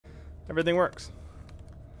Everything works.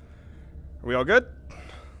 Are we all good?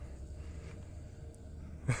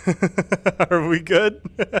 Are we good?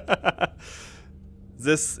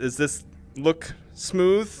 Is this look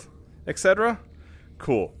smooth, etc.?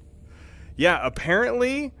 Cool. Yeah,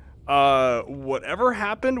 apparently, whatever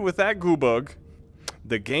happened with that Goobug,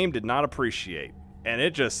 the game did not appreciate. And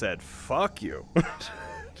it just said, fuck you.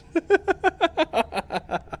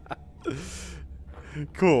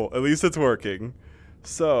 Cool, at least it's working.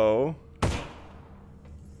 So,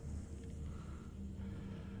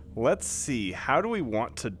 let's see, how do we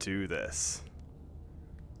want to do this?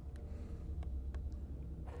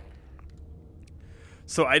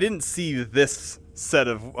 So I didn't see this set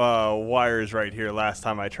of wires right here last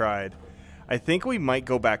time I tried. I think we might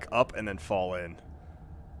go back up and then fall in.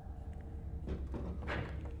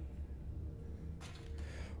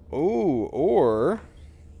 Oh, or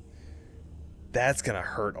that's gonna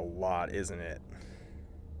hurt a lot, isn't it?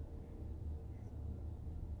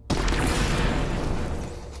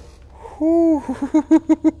 Whoo!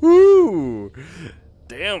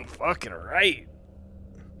 Damn fucking right.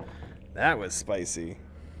 That was spicy.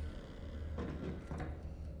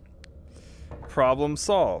 Problem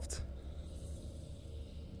solved.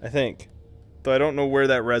 I think. Though I don't know where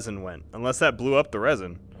that resin went. Unless that blew up the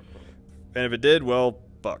resin. And if it did, well,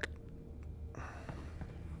 fuck.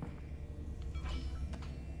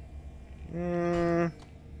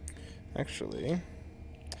 Actually,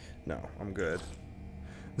 no, I'm good.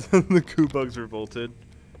 The Goobugs revolted.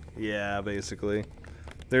 Yeah, basically.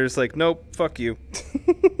 They're just like, nope, fuck you.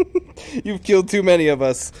 You've killed too many of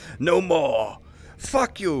us. No more.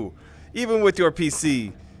 Fuck you. Even with your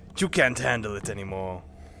PC, you can't handle it anymore.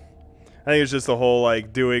 I think it's just the whole,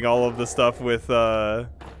 like, doing all of the stuff with VR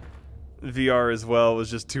as well was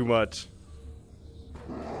just too much.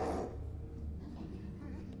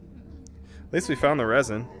 At least we found the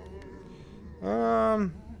resin.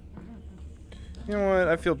 You know what?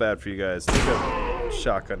 I feel bad for you guys. Take a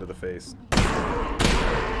shotgun to the face.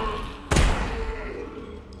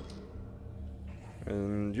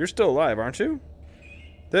 And you're still alive, aren't you?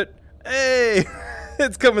 Hey!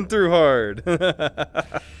 It's coming through hard.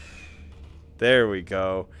 There we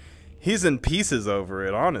go. He's in pieces over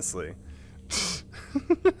it, honestly.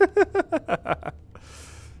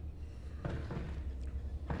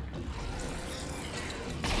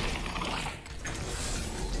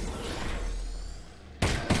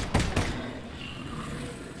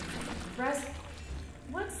 Russ,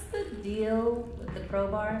 what's the deal with the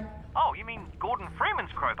crowbar? Oh, you mean Gordon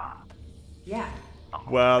Freeman's crowbar? Yeah. Oh,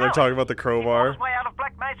 Wow, they're no. talking about the He fought crowbar. his way out of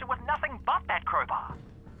Black Mesa with nothing but that crowbar.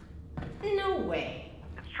 No way.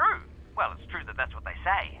 It's true. Well, it's true that that's what they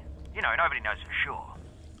say. You know, nobody knows for sure.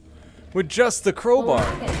 With just the crowbar.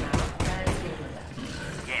 Well, get him out. Let's deal with that.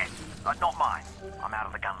 Yes, not mine. I'm out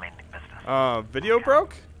of the gun lending business. Video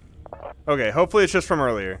broke? Okay, hopefully it's just from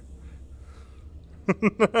earlier.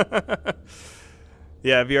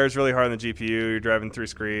 Yeah, VR is really hard on the GPU. You're driving through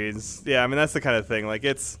screens. Yeah, I mean, that's the kind of thing. Like,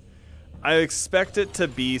 I expect it to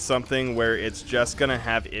be something where it's just going to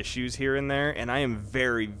have issues here and there, and I am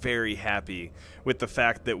very, very happy with the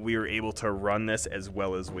fact that we are able to run this as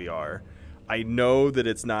well as we are. I know that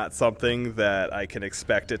it's not something that I can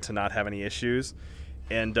expect it to not have any issues,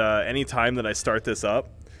 and any time that I start this up,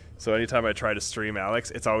 so anytime I try to stream Alex,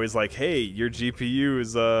 it's always like, hey, your GPU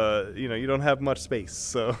is, you know, you don't have much space,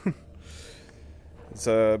 so... It's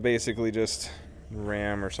basically just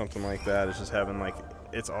RAM or something like that. It's just having, like,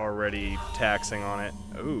 it's already taxing on it.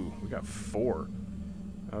 Ooh, we got 4.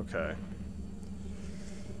 Okay.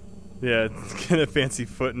 Yeah, it's kind of fancy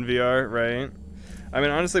foot in VR, right? I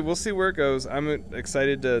mean, honestly, we'll see where it goes. I'm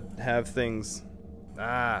excited to have things...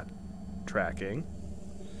 tracking.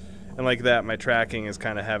 And like that, my tracking is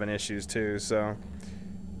kind of having issues too, so...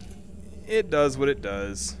 It does what it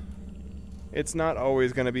does. It's not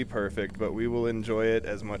always going to be perfect, but we will enjoy it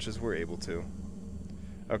as much as we're able to.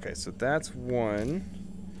 Okay, so that's 1.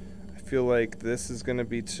 I feel like this is going to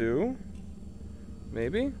be 2.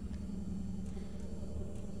 Maybe?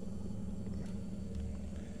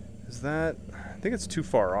 Is that... I think it's too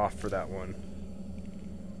far off for that one.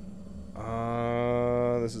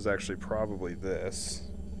 This is actually probably this.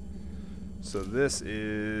 So this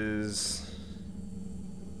is...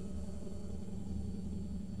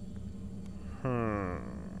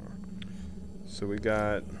 So we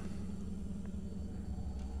got...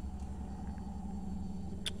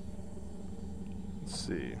 Let's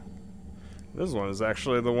see. This one is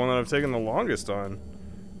actually the one that I've taken the longest on.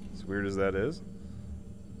 As weird as that is.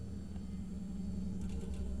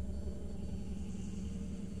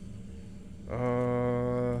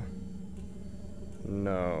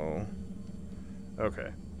 No. Okay.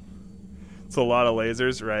 It's a lot of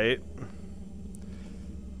lasers, right?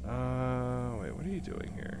 Wait, what are you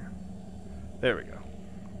doing here? There we go.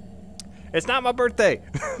 It's not my birthday.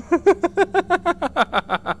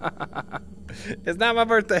 It's not my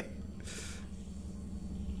birthday.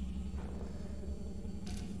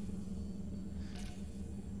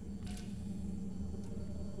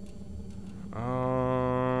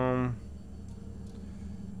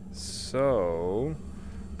 So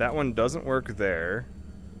that one doesn't work there.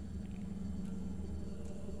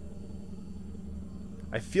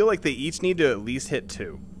 I feel like they each need to at least hit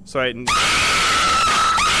 2. So I...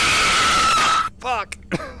 Fuck!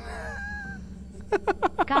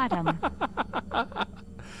 Got him.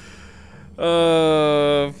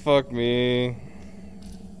 Fuck me.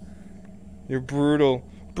 You're brutal.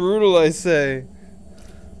 Brutal, I say.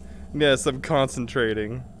 Yes, I'm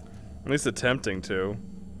concentrating. At least attempting to.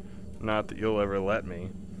 Not that you'll ever let me.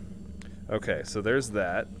 Okay, so there's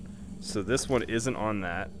that. So this one isn't on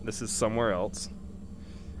that. This is somewhere else.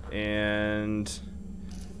 And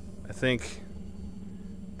I think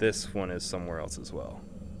this one is somewhere else as well.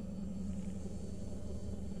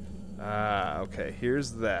 Okay,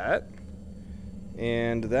 here's that.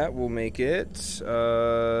 And that will make it,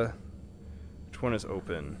 which one is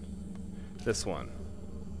open? This one.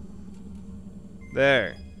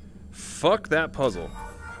 There. Fuck that puzzle.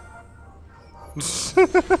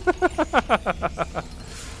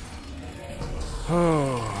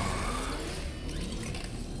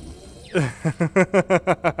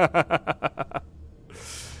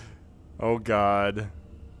 Oh god.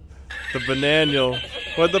 The bananal.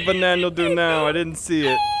 What'd the bananal do now? I didn't see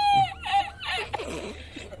it.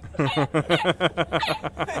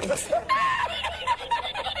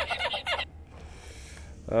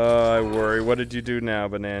 I worry. What did you do now,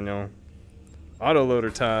 bananal?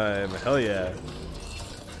 Autoloader time. Hell yeah.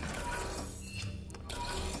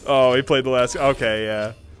 Oh, he played the last... Okay,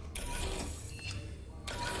 yeah.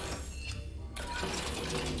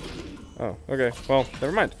 Oh, okay. Well,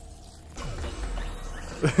 never mind.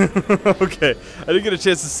 Okay. I didn't get a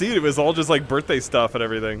chance to see it. It was all just like birthday stuff and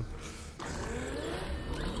everything.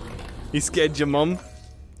 He scared your mum?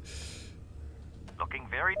 Looking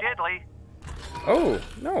very deadly. Oh,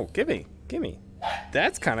 no. Gimme. Gimme.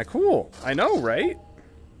 That's kind of cool. I know, right?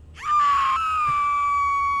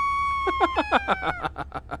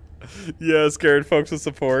 Yeah, scared folks with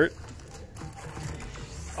support.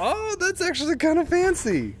 Oh, that's actually kind of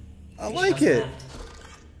fancy. I like it.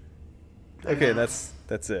 Okay, that's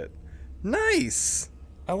it. Nice.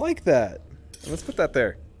 I like that. Let's put that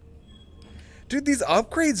there. Dude, these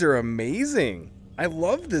upgrades are amazing. I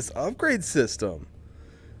love this upgrade system.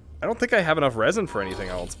 I don't think I have enough resin for anything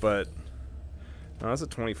else, but no, that's at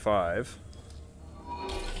 25.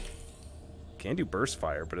 Can do burst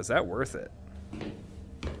fire, but is that worth it?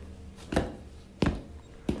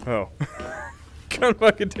 Oh. God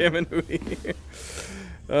fucking damn it, Hootie.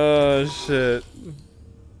 Oh, shit.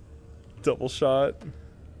 Double shot.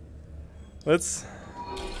 Let's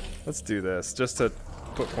do this, just to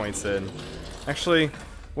put points in. Actually,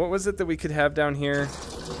 what was it that we could have down here?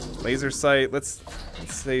 Laser sight. Let's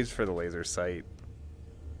save for the laser sight.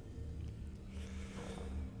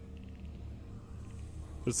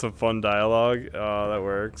 There's some fun dialogue. Oh, that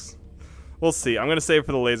works. We'll see. I'm gonna save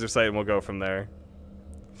for the laser sight and we'll go from there.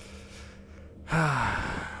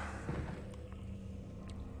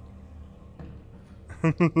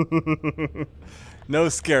 No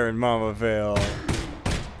scaring Mama Vale.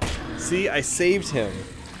 See, I saved him.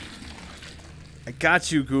 I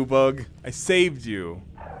got you, Goobug. I saved you.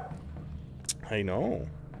 I know.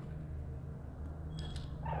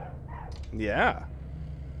 Yeah.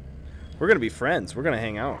 We're gonna be friends. We're gonna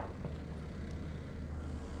hang out.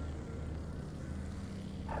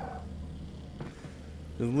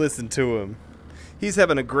 Just listen to him. He's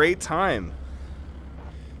having a great time.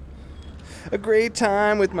 A great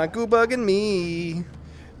time with my Goobug and me.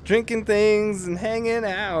 Drinking things and hanging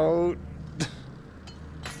out.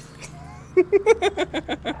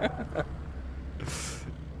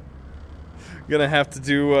 Gonna have to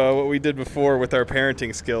do what we did before with our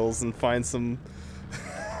parenting skills and find some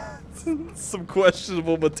some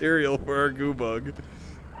questionable material for our Goobug.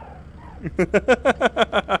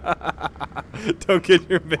 Don't get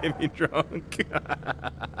your baby drunk.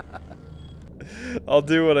 I'll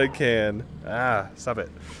do what I can. Ah, stop it.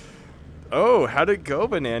 Oh, how'd it go,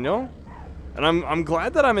 Bananiel? And I'm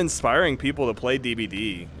glad that I'm inspiring people to play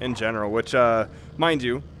DBD in general, which, mind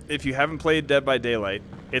you, if you haven't played Dead by Daylight,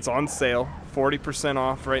 it's on sale, 40%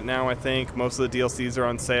 off right now, I think. Most of the DLCs are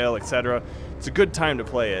on sale, etc. It's a good time to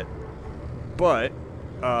play it. But,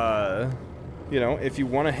 you know, if you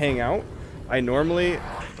want to hang out, I normally...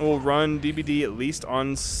 will run DBD at least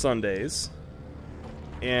on Sundays,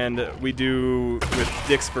 and we do with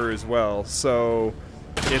Dixper as well. So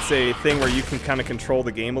it's a thing where you can kind of control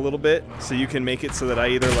the game a little bit. So you can make it so that I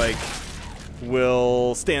either like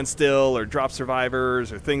will stand still or drop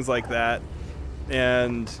survivors or things like that,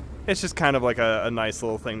 and it's just kind of like a nice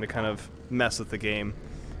little thing to kind of mess with the game.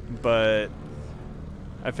 But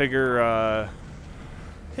I figure,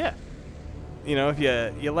 yeah, you know, if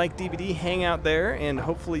you like DBD, hang out there, and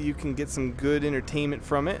hopefully you can get some good entertainment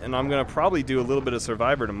from it. And I'm gonna probably do a little bit of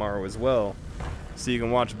Survivor tomorrow as well, so you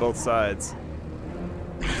can watch both sides.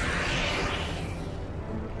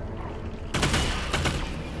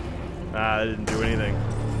 Ah, that didn't do anything.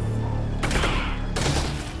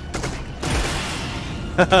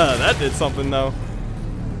 That did something, though.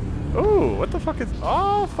 Ooh, what the fuck is...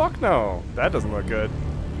 Oh, fuck no. That doesn't look good.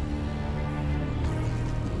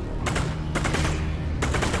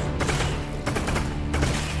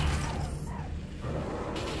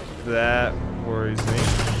 That worries me.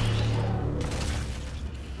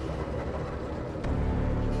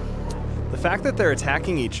 The fact that they're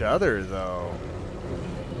attacking each other, though.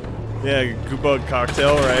 Yeah, Goobug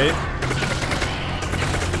cocktail, right?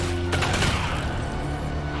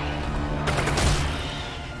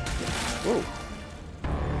 Ooh.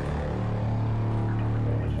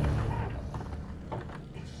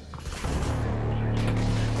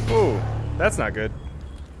 Ooh, that's not good.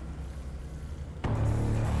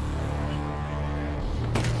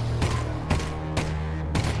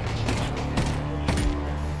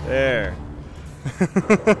 There.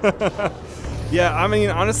 Yeah, I mean,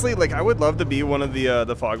 honestly, like, I would love to be one of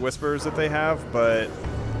the Fog Whisperers that they have, but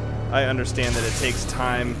I understand that it takes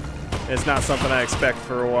time. It's not something I expect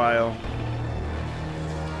for a while.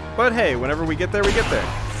 But hey, whenever we get there, we get there.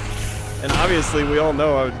 And obviously, we all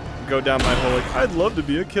know I would go down my whole, like, I'd love to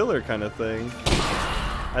be a killer kind of thing.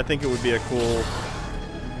 I think it would be a cool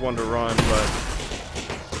one to run, but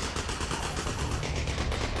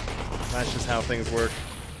that's just how things work.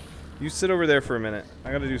 You sit over there for a minute.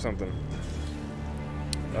 I gotta do something.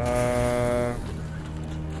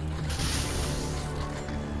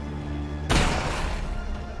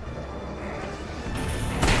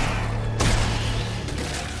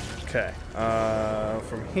 Okay.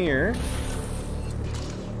 From here.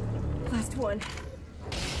 Last one.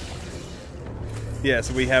 Yeah,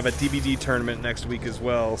 so we have a DBD tournament next week as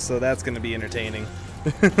well, so that's going to be entertaining.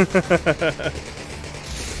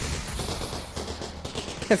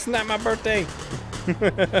 It's not my birthday.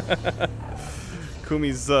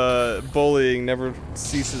 Kumi's bullying never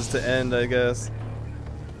ceases to end, I guess.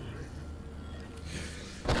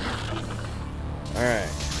 Alright.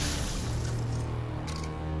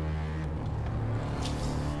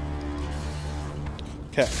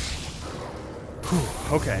 Okay.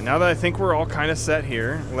 Okay, now that I think we're all kind of set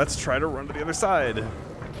here, let's try to run to the other side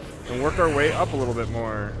and work our way up a little bit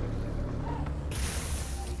more.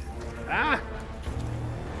 Ah!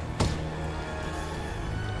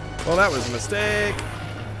 Well, that was a mistake.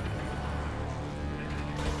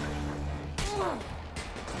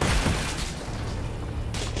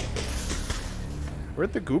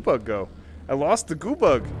 Where'd the Goobug go? I lost the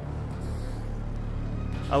Goobug.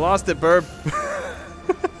 I lost it, Burb.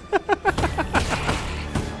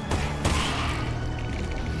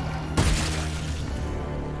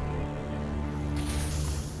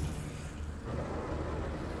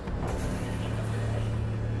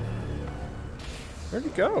 Where'd he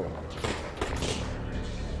go?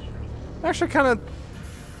 Actually, kind of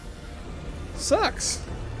sucks.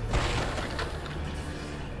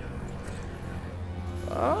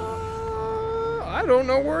 I don't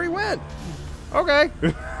know where he went. Okay.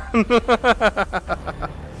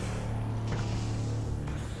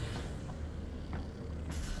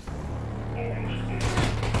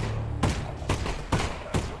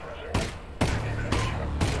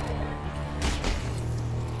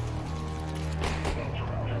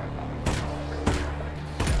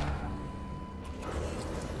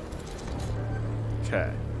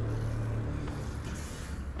 Okay.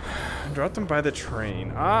 Dropped them by the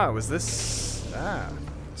train. Ah, was this... Ah,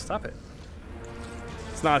 stop it.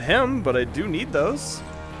 It's not him, but I do need those.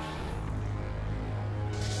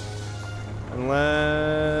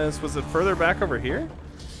 Unless... Was it further back over here?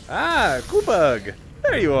 Ah, Goobug!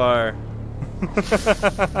 There you are!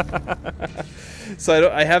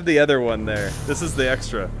 So I have the other one there. This is the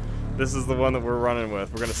extra. This is the one that we're running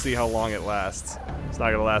with. We're going to see how long it lasts. It's not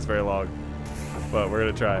going to last very long. But we're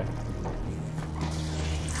going to try.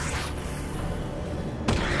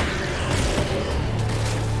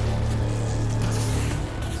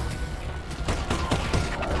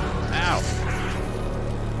 Ow.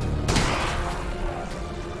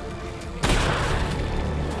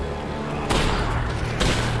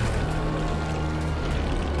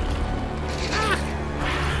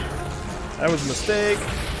 That was a mistake.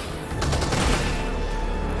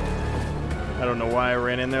 I don't know why I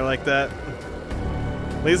ran in there like that.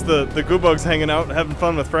 At least the Goobug's hanging out, having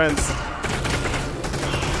fun with friends.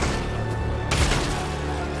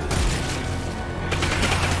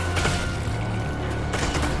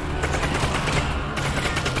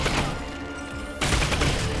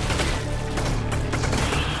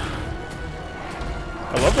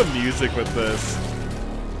 I love the music with this.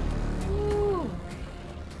 Ooh.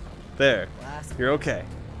 There. You're okay.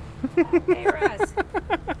 Hey, Russ.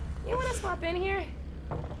 You want to swap in here?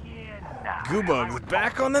 Yeah, nah. Goobug's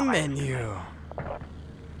back on the menu.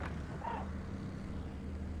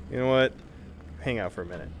 You know what? Hang out for a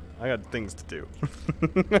minute. I got things to do.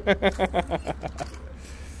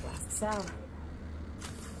 Lost cell.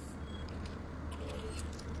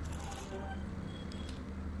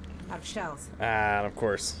 Out of shells. Ah, of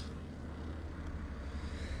course.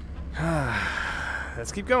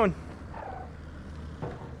 Let's keep going.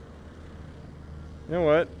 You know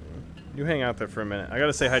what? You hang out there for a minute. I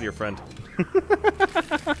gotta say hi to your friend.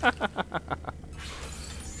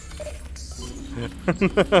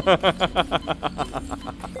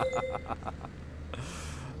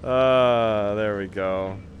 There we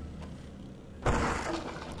go.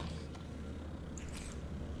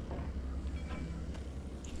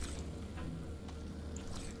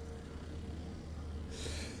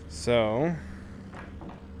 So,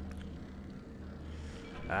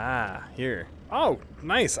 here. Oh,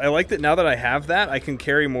 nice. I like that now that I have that, I can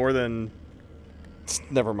carry more than...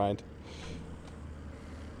 Never mind.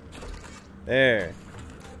 There.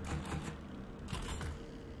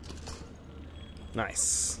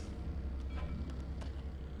 Nice.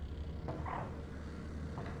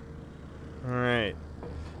 Alright.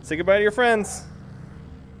 Say goodbye to your friends.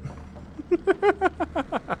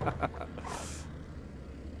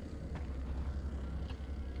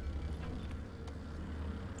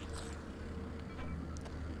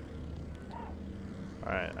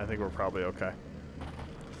 Alright, I think we're probably okay.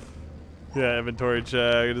 Yeah, inventory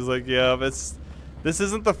check. It is like, yeah, this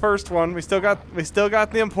isn't the first one. We still got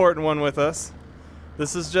the important one with us.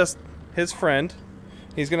 This is just his friend.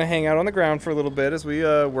 He's gonna hang out on the ground for a little bit as we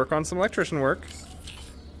work on some electrician work.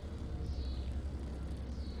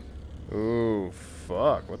 Ooh,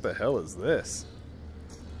 fuck! What the hell is this?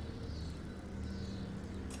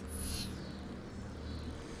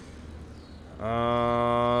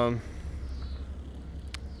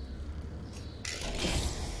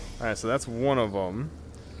 Alright, so that's one of them.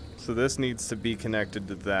 So this needs to be connected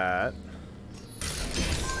to that.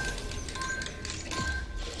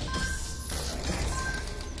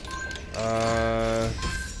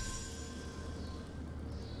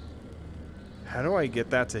 How do I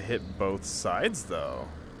get that to hit both sides, though?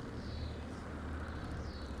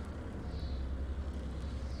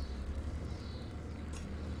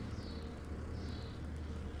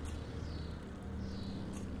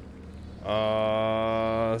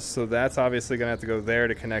 So that's obviously gonna have to go there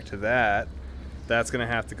to connect to that. That's gonna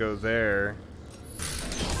have to go there.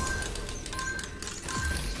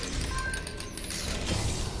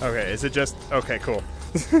 Okay, is it just... Okay, cool.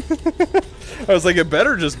 I was like, it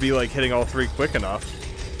better just be like hitting all three quick enough.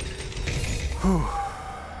 Whew.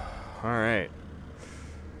 Alright.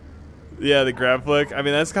 Yeah, the grab flick. I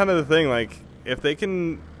mean, that's kind of the thing. Like, if they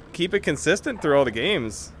can keep it consistent through all the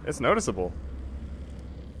games, it's noticeable.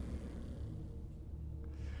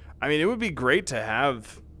 I mean, it would be great to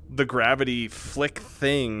have the gravity flick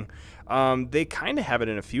thing. They kind of have it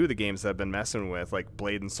in a few of the games that I've been messing with, like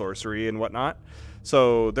Blade and Sorcery and whatnot.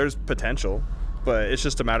 So there's potential, but it's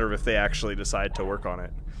just a matter of if they actually decide to work on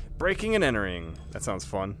it. Breaking and entering. That sounds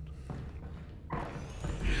fun.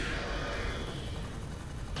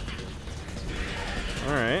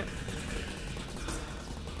 Alright.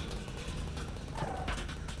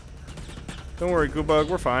 Don't worry, Goobug,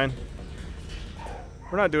 we're fine.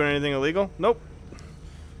 We're not doing anything illegal. Nope.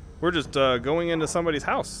 We're just going into somebody's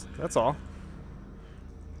house. That's all.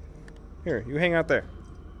 Here, you hang out there.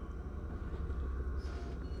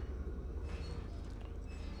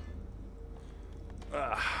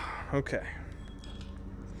 Okay.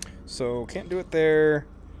 So, can't do it there.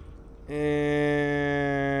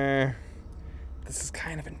 This is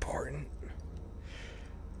kind of important.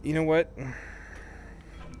 You know what?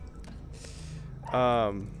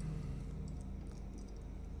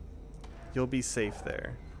 You'll be safe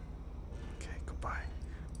there. Okay, goodbye.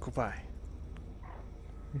 Goodbye.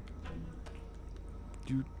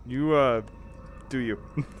 Do you?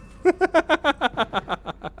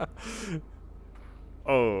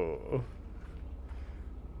 Oh.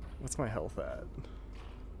 What's my health at?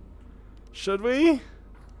 Should we?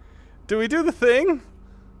 Do we do the thing?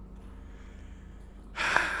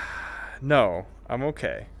 No, I'm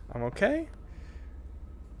okay. I'm okay.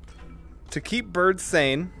 To keep birds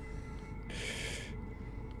sane,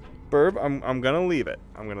 Burb, I'm gonna leave it.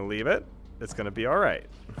 I'm gonna leave it. It's gonna be all right.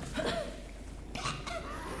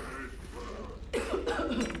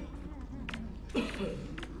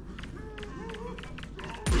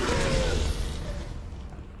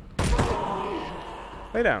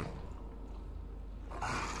 Lay down.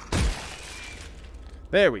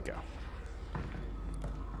 There we go.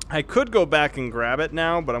 I could go back and grab it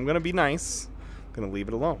now, but I'm gonna be nice. I'm gonna leave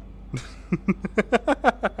it alone.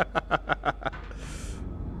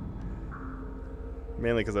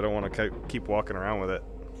 Mainly because I don't want to keep walking around with it.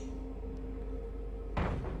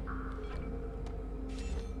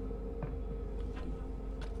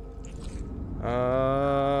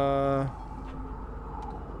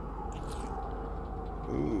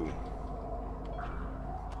 Ooh.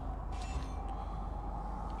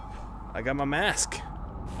 I got my mask.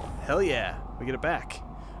 Hell yeah. We get it back.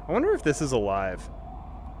 I wonder if this is alive.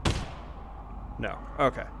 No.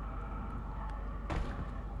 Okay.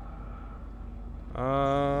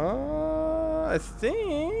 I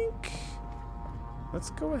think... Let's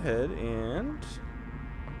go ahead and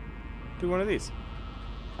do one of these.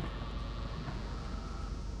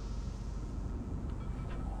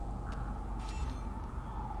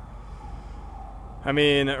 I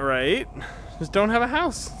mean, right? Just don't have a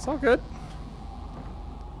house. It's all good.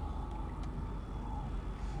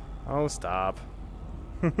 Oh, stop.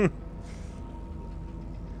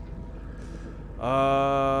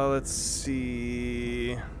 Let's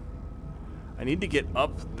see. I need to get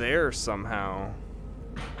up there somehow.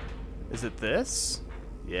 Is it this?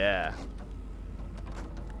 Yeah.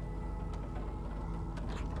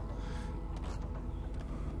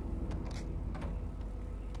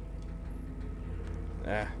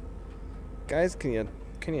 Guys, can you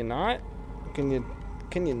not? Can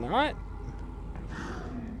you not?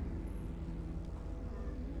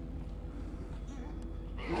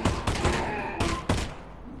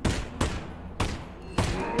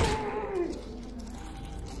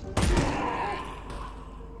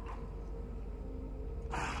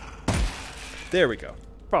 There we go.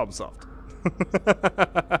 Problem solved.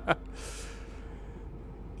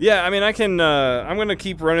 Yeah, I mean, I can, I'm going to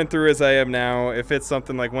keep running through as I am now. If it's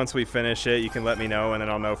something like once we finish it, you can let me know, and then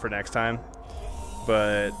I'll know for next time.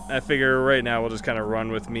 But I figure right now we'll just kind of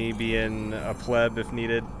run with me being a pleb if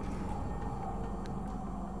needed.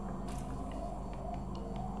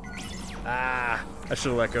 Ah, I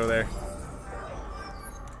should have let go there.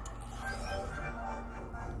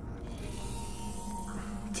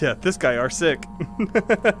 Yeah, this guy are sick.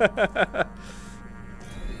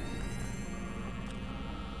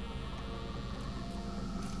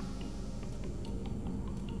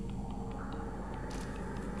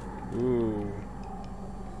 Ooh.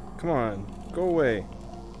 Come on, go away.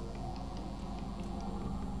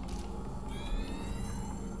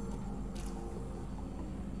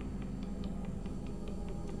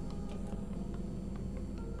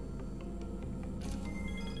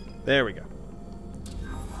 There we go.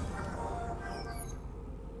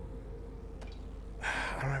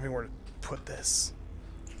 I don't have anywhere to put this.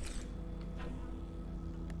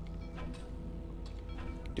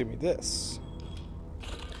 Give me this.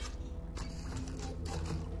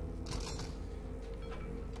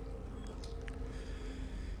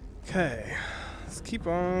 Okay, let's keep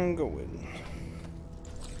on going.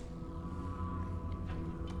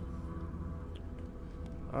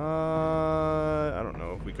 I don't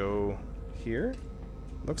know if we go here.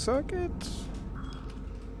 Looks like it.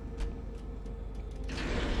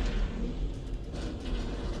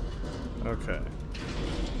 Okay.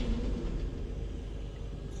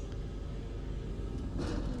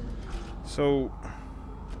 So,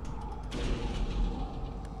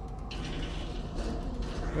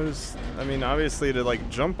 what is, I mean, obviously to like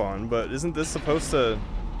jump on, but isn't this supposed to,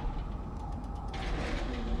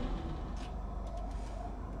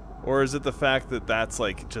 or is it the fact that that's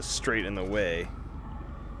like just straight in the way?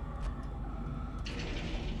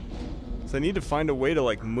 So I need to find a way to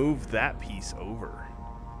like move that piece over.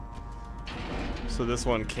 So this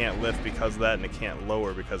one can't lift because of that, and it can't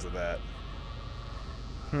lower because of that.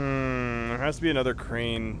 There has to be another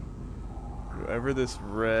crane. Whoever this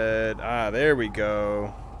red... Ah, there we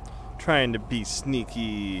go. Trying to be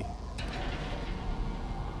sneaky.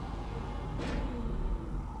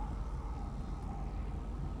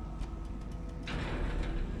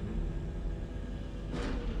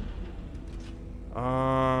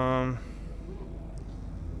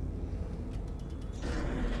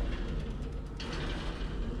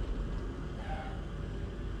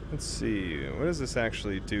 Let's see, what does this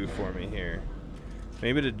actually do for me here?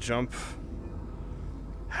 Maybe to jump.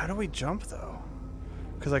 How do we jump though?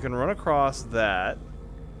 Because I can run across that.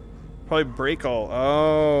 Probably break all.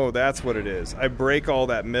 Oh, that's what it is. I break all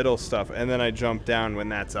that middle stuff and then I jump down when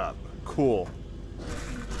that's up. Cool.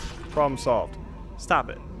 Problem solved. Stop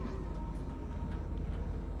it.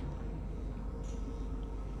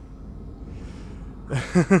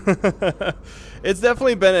 It's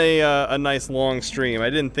definitely been a nice long stream. I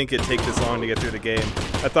didn't think it'd take this long to get through the game.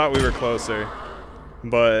 I thought we were closer,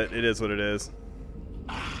 but it is what it is.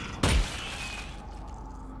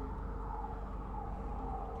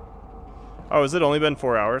 Oh, has it only been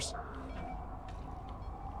 4 hours?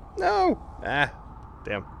 No! Ah,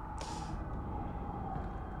 damn.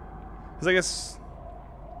 Because I guess...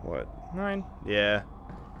 What? 9? Yeah.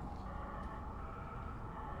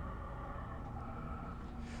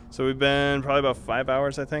 So we've been probably about 5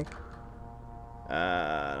 hours, I think.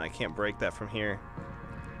 And I can't break that from here.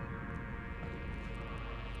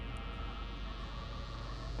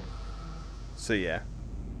 So yeah,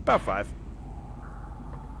 about 5.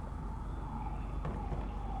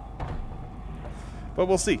 But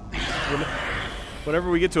we'll see. Whenever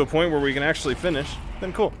we get to a point where we can actually finish,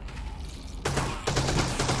 then cool.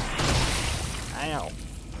 Ow.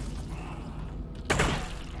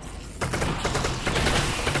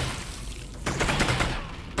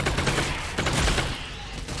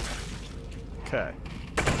 Okay.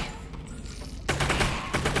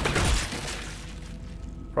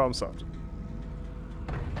 Problem solved.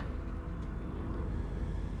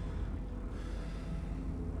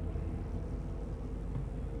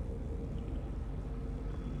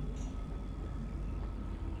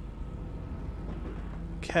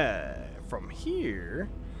 Okay, from here.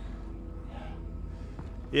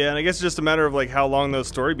 Yeah, and I guess it's just a matter of like how long those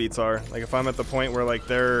story beats are. Like if I'm at the point where like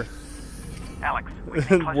they're Alex,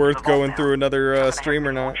 worth going through another stream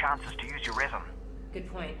or not. Chances to use your rhythm. Good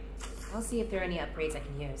point. I'll see if there are any upgrades I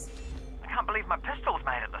can use. I can't believe my pistol's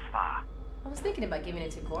made it this far. I was thinking about giving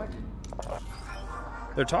it to Gordon.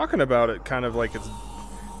 They're talking about it kind of like it's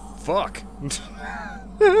fuck.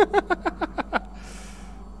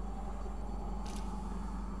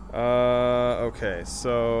 Okay,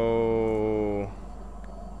 so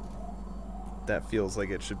that feels like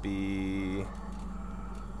it should be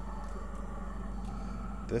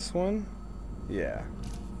this one? Yeah.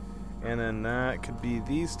 And then that could be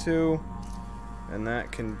these two, and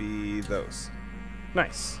that can be those.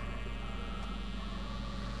 Nice.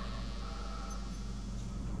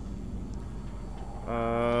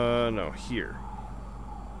 No, here.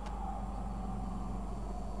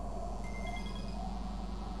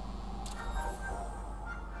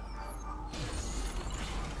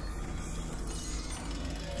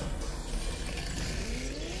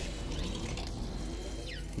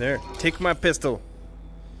 There, take my pistol.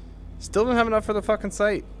 Still don't have enough for the fucking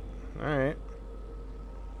sight. Alright.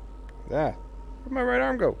 Ah, where'd my right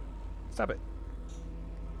arm go? Stop it.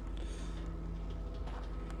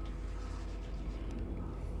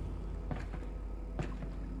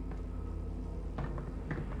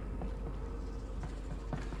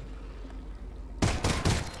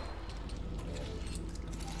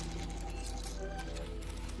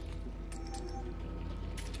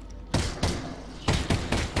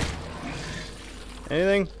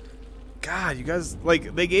 Anything? God, you guys,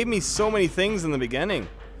 like, they gave me so many things in the beginning.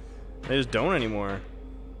 They just don't anymore.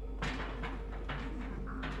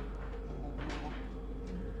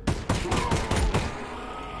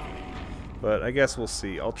 But I guess we'll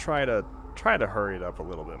see. I'll try to hurry it up a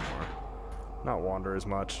little bit more. Not wander as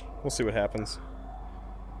much. We'll see what happens.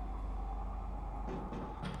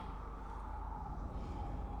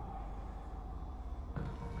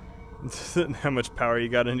 How much power you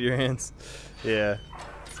got into your hands? Yeah.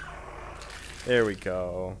 There we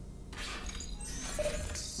go.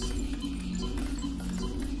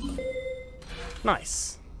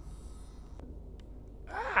 Nice.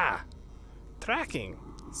 Ah! Tracking.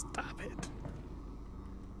 Stop it.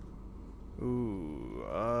 Ooh,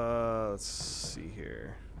 let's see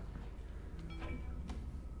here.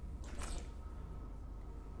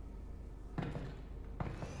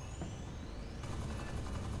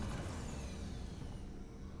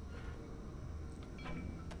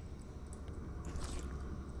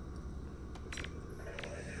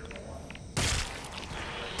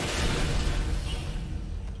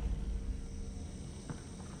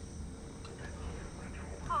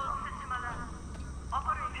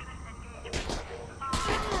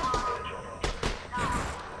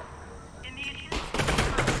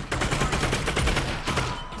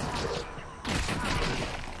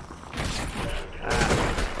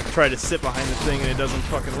 Try to sit behind the thing and it doesn't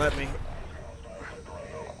fucking let me.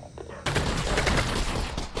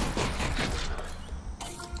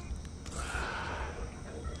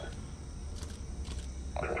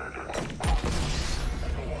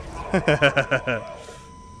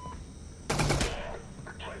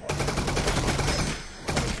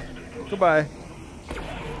 Goodbye.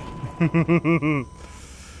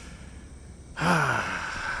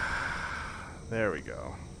 There we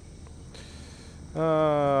go.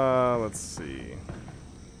 Let's see.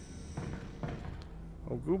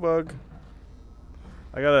 Oh, Goobug.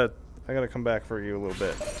 I gotta come back for you a little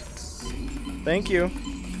bit. Thank you.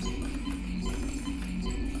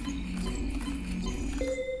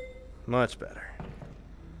 Much better.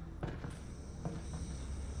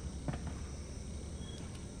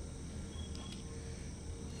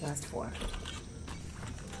 Last 4.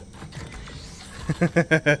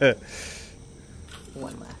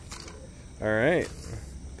 One left. All right.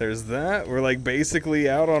 There's that. We're like basically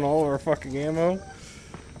out on all our fucking ammo.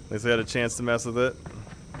 At least we had a chance to mess with it.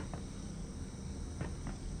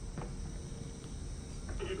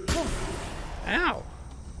 Ow.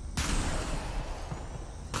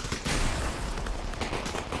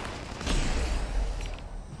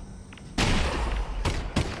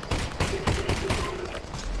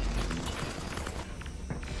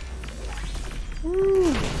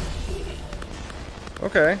 Woo.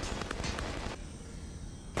 Okay.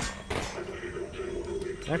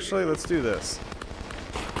 Actually, let's do this.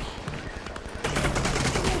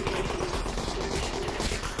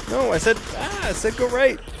 No, I said go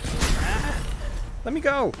right. Let me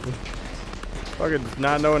go. Fucking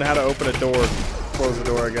not knowing how to open a door. Close the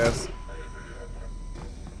door, I guess.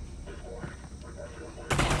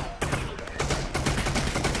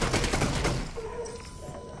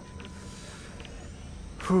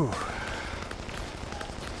 Whew.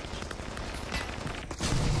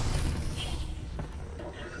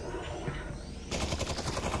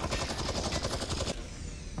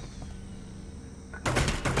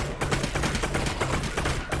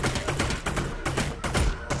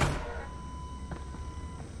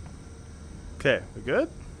 Okay, we good?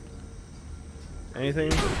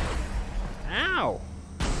 Anything? Ow!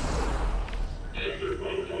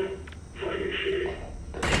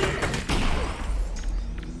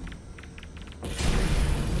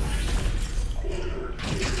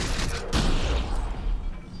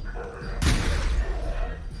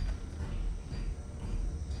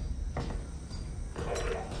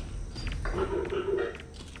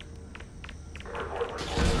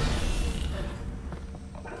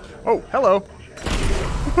 Oh, hello.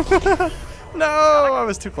 No, I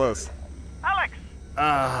was too close. Alex!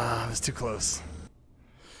 Ah, I was too close.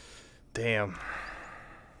 Damn.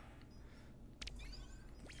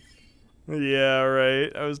 Yeah,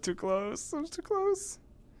 right. I was too close. I was too close.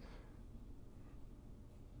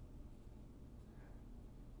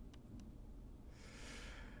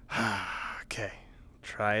 Okay,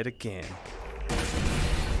 try it again.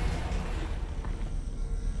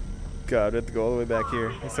 God, we have to go all the way back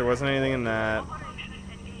here. Guess there wasn't anything in that.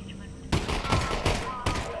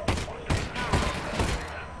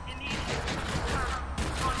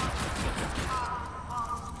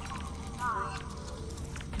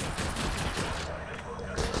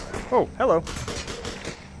 Oh, hello.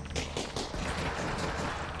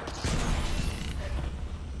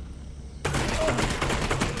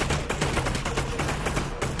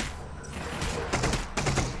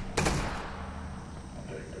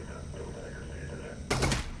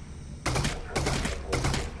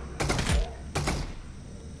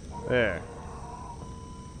 There.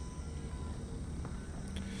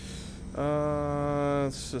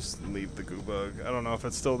 Let's just leave the Goobug. I don't know if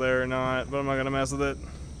it's still there or not, but I'm not gonna mess with it.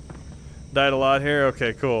 Died a lot here?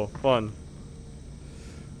 Okay, cool. Fun.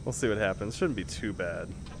 We'll see what happens. Shouldn't be too bad.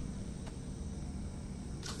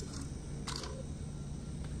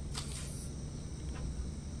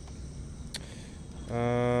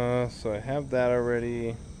 So I have that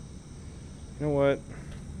already. You know what?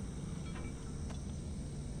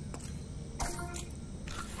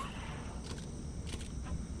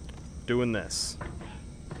 Doing this.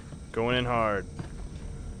 Going in hard.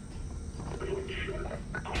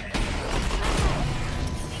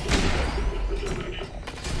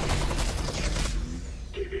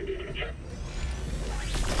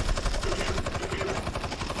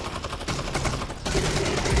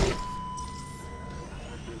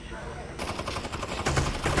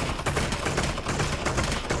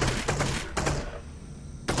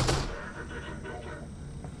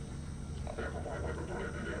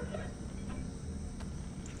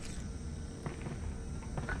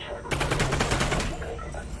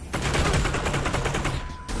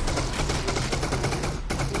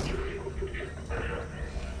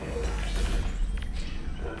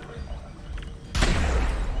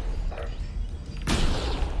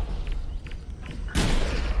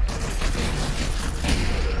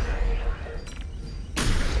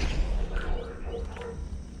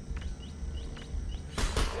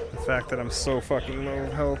 fact that I'm so fucking low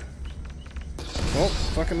health. Well,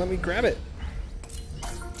 fucking let me grab it.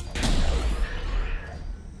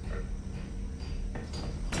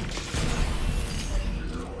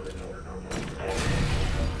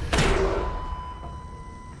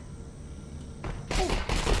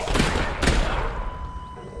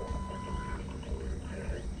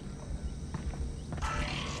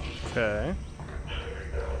 Okay.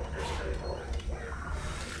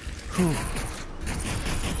 Whew.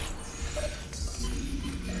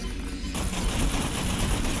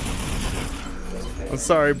 I'm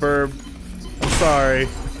sorry, Burb. I'm sorry.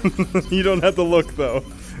 You don't have to look, though.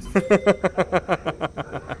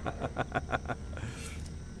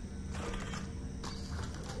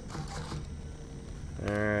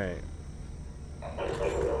 Alright.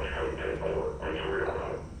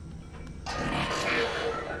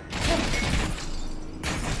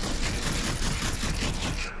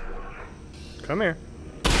 Come here.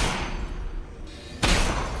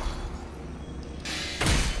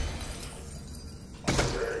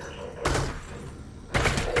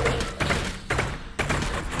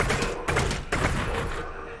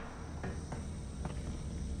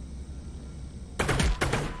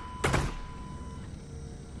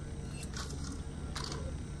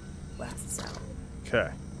 Okay.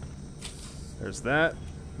 There's that.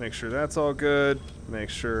 Make sure that's all good. Make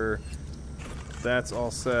sure that's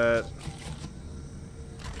all set.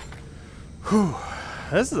 Whew.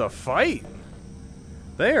 This is a fight.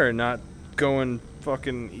 They are not going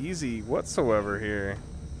fucking easy whatsoever here.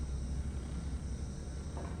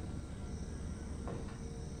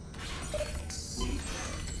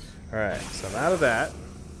 Alright, so I'm out of that.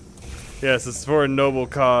 Yes, it's for a noble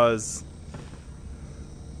cause.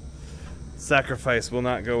 Sacrifice will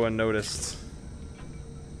not go unnoticed.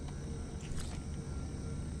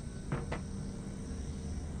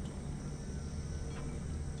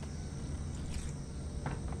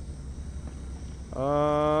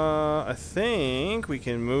 I think we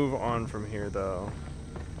can move on from here, though.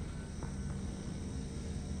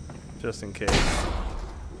 Just in case.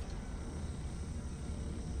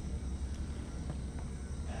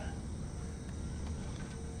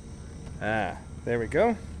 Ah, there we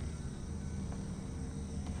go.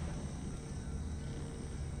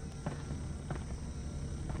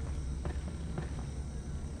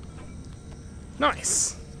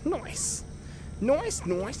 Nice. Nice. Nice,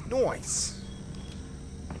 nice, nice.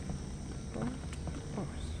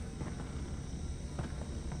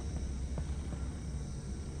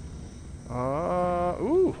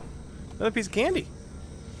 Ooh. Another piece of candy.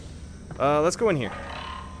 Let's go in here.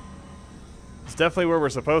 It's definitely where we're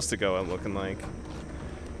supposed to go, I'm looking like.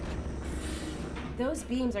 Those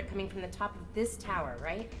beams are coming from the top of this tower,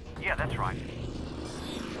 right? Yeah, that's right.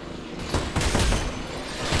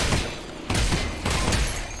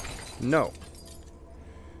 No.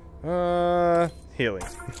 Healing.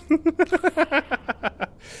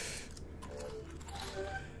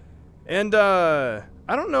 And,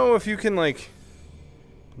 I don't know if you can, like,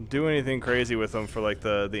 do anything crazy with them for, like,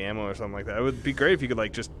 the ammo or something like that. It would be great if you could,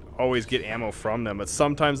 like, just always get ammo from them, but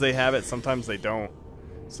sometimes they have it, sometimes they don't.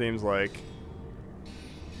 Seems like.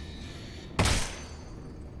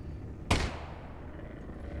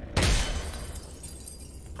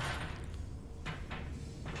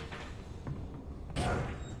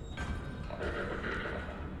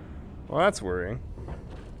 Well, that's worrying.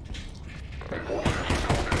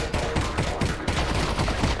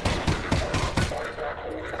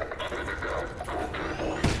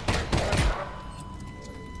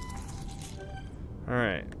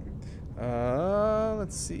 Alright.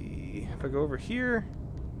 Let's see. If I go over here.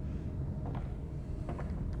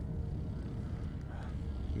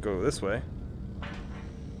 Go this way.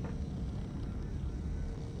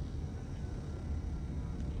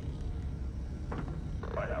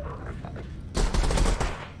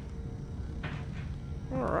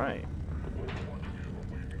 Alright.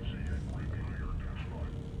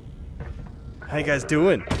 How you guys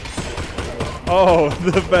doing? Oh,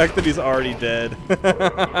 the fact that he's already dead.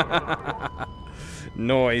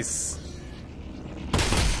 Nice.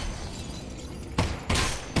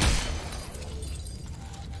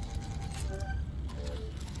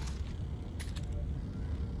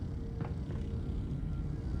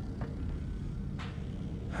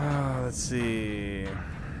 Let's see.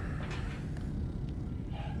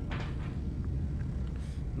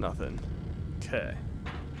 Nothing. Okay.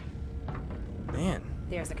 Man.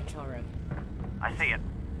 There's the control room. I see it.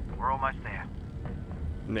 We're almost there.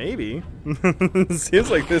 Maybe. Seems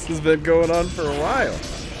like this has been going on for a while.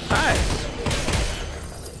 Hi.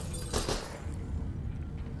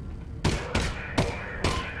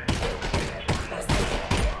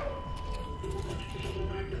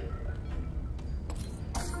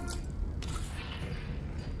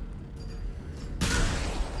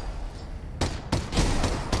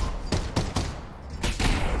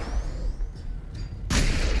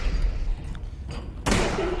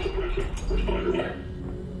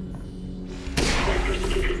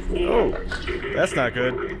 That's not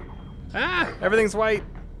good. Ah! Everything's white.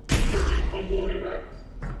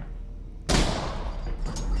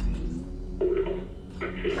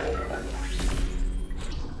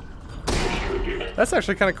 That's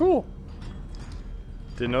actually kind of cool.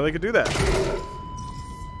 Didn't know they could do that.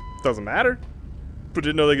 Doesn't matter. But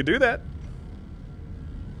didn't know they could do that.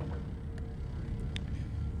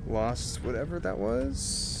 Lost whatever that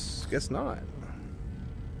was? Guess not.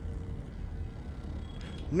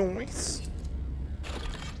 Nice.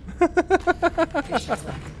 Out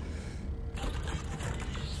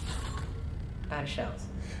of shells.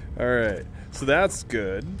 Alright. So that's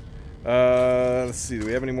good. Let's see. Do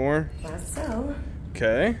we have any more? Glad so.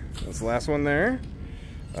 Okay. That's the last one there.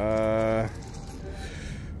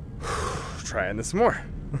 Trying this some more.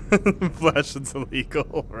 Flash is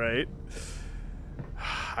illegal, right?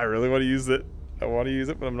 I really want to use it. I want to use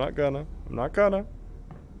it, but I'm not gonna. I'm not gonna.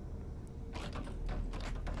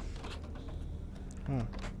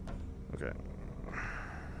 Okay.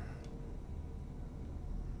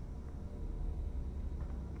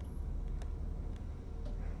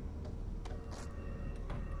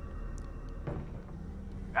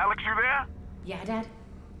 Alex, you there? Yeah, Dad?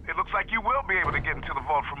 It looks like you will be able to get into the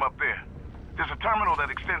vault from up there. There's a terminal that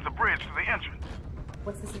extends a bridge to the entrance.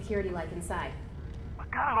 What's the security like inside? I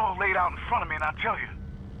got it all laid out in front of me, and I tell you,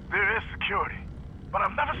 there is security. But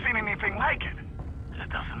I've never seen anything like it. It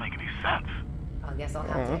doesn't make any sense. I guess I'll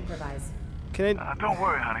have to improvise. Can I Don't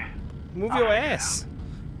worry, honey. move your ass?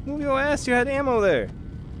 Move your ass. You had ammo there.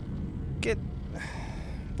 Get,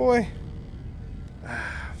 boy.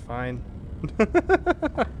 Fine.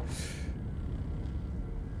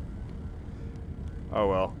 Oh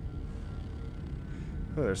well.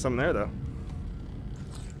 Oh, there's something there though.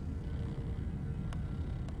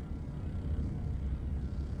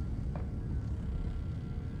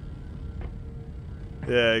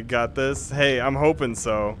 Yeah, got this. Hey, I'm hoping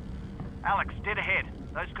so. Alex, dead ahead.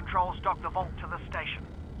 Those controls dock the vault to the station.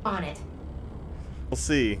 On it. We'll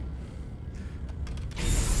see.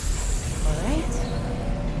 Alright.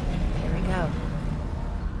 Here we go.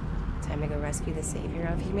 Time to go rescue the savior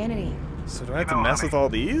of humanity. So do I have to You know, mess honey, with all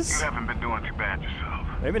these? You haven't been doing too bad yourself.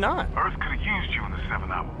 Maybe not. Earth could have used you in the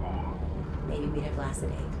 7-Hour War. Maybe we'd have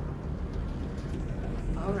lasted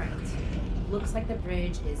 8. Alright. Looks like the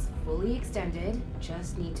bridge is fully extended.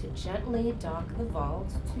 Just need to gently dock the vault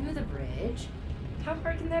to the bridge. How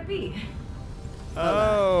hard can that be?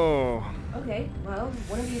 Oh. Okay, well,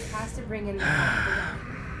 one of you has to bring in the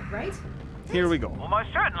vault, right? Here we go.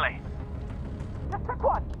 Almost certainly. Just pick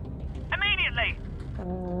one. Immediately.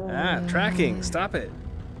 Ah, tracking. Stop it.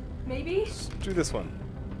 Maybe? Do this one.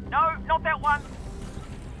 No, not that one.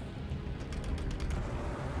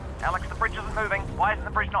 Alex, the bridge isn't moving. Why isn't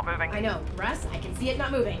the bridge not moving? I know. Russ, I can see it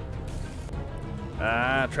not moving.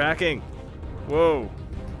 Ah, tracking. Whoa.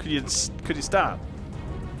 Could you stop? Could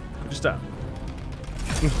you stop?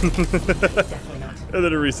 Definitely not. And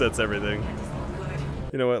then it resets everything. That doesn't look good.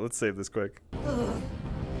 You know what? Let's save this quick. Ugh.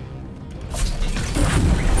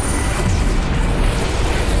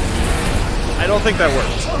 I don't think that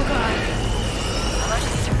worked. Oh god.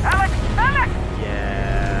 Alex! Alex!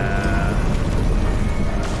 Yeah.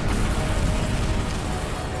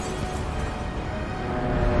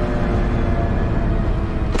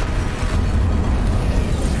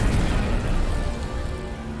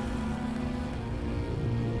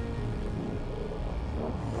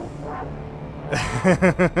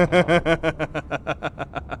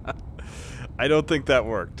 I don't think that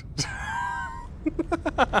worked.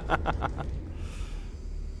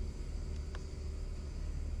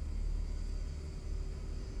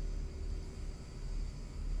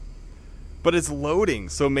 But it's loading,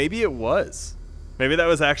 so maybe it was. Maybe that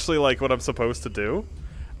was actually like what I'm supposed to do.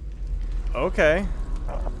 Okay.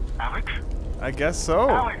 Alex? I guess so.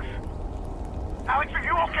 Alex? Alex, are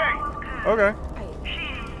you okay? Okay.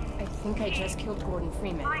 I think I just killed Gordon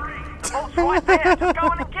Freeman. The vault's right there. Just go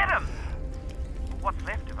in and get him. What's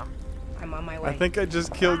left of him? I'm on my way. I think I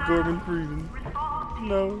just killed Gordon Freeman.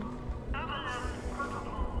 No.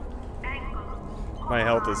 My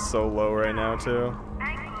health is so low right now, too.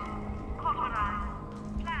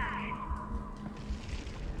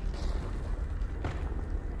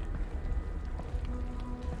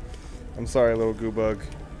 I'm sorry, little goo bug.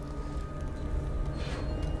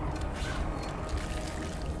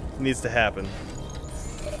 It needs to happen.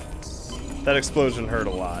 That explosion hurt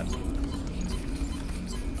a lot.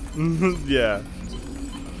 Yeah.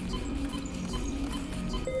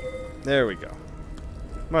 There we go.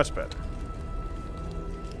 Much better.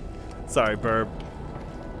 Sorry, Burb.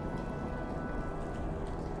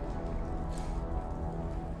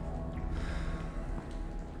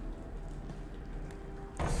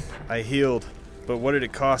 I healed, but what did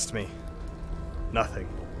it cost me? Nothing.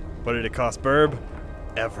 What did it cost Burb?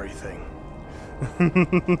 Everything.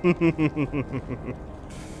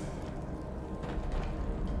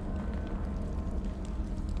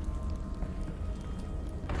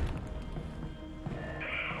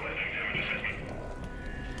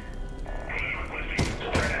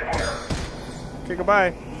 Okay,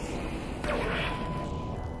 goodbye.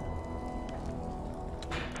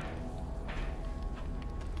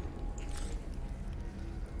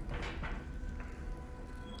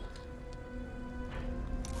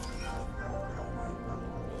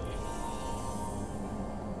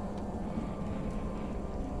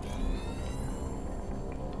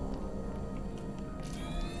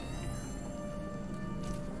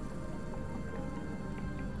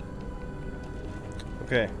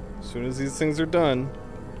 Okay, as soon as these things are done.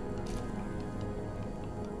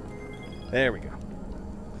 There we go.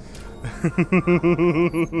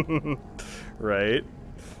 Right?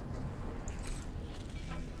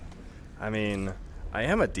 I mean, I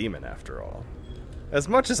am a demon after all. As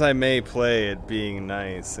much as I may play at being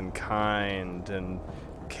nice and kind and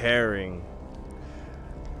caring,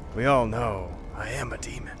 we all know I am a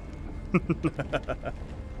demon.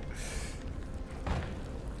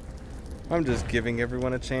 I'm just giving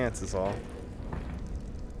everyone a chance is all.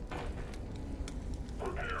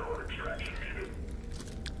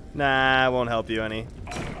 Nah, I won't help you any.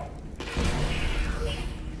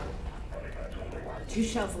 2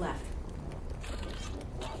 shells left.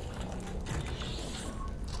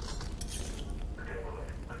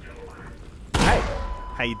 Hi.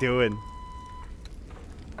 How you doing?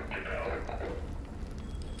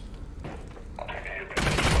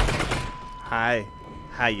 Hi.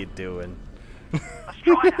 How you doing? A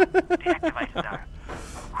Strider. Deactivated though.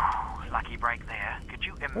 Whew, lucky break there. Could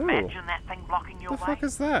you imagine that thing blocking your What the way? fuck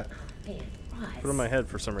is that? Man, Roz, Put it on my head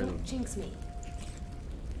for some reason. don't jinx me.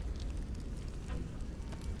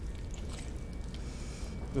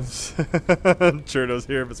 Churto's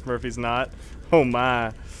here, but Smurfy's not. Oh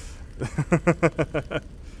my.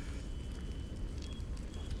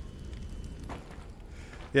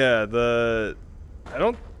 Yeah, I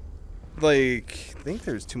don't think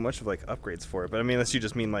there's too much of like upgrades for it, but I mean, unless you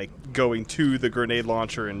just mean like going to the grenade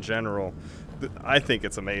launcher in general, I think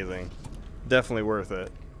it's amazing. Definitely worth it.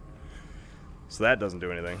 So that doesn't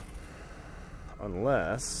do anything.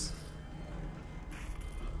 Unless...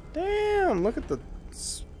 Damn, look at the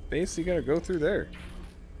space you gotta go through there.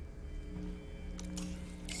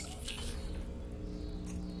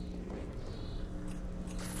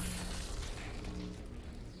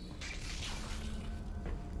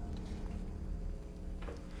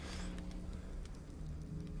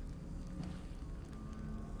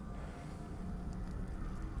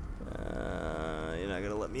 You're not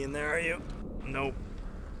gonna let me in there, are you? Nope.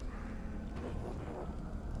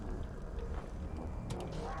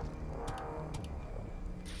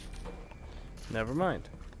 Never mind.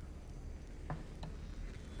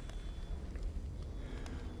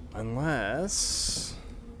 Unless...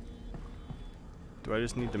 Do I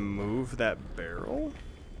just need to move that barrel?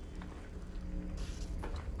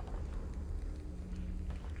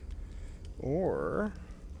 Or...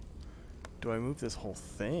 Do I move this whole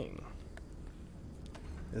thing?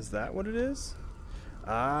 Is that what it is?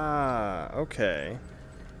 Ah, okay.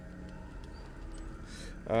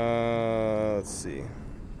 Let's see.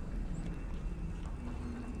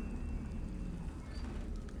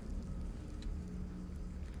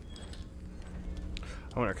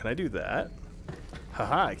 I wonder, can I do that?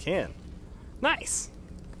 Haha, I can. Nice!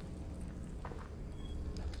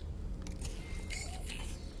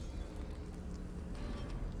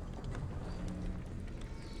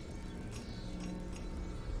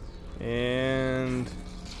 And...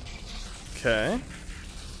 Okay.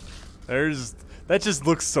 That just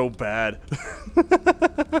looks so bad.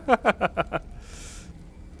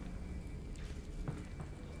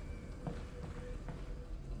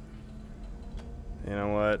 You know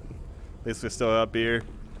what? At least we still have beer.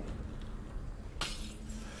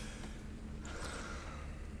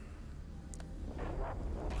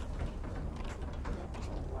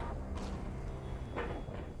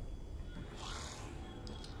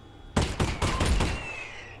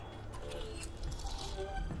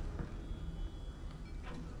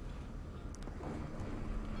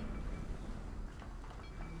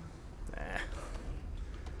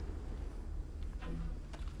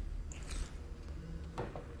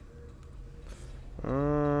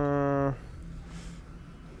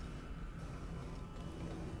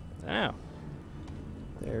 Now,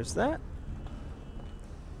 there's that.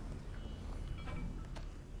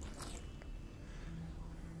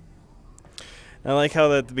 I like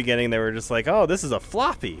how at the beginning they were just like, oh, this is a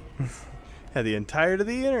floppy. Had the entirety of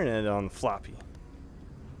the internet on floppy.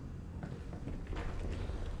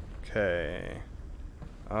 Okay.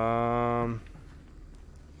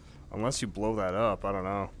 Unless you blow that up, I don't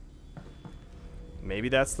know. Maybe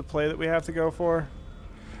that's the play that we have to go for?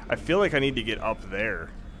 I feel like I need to get up there.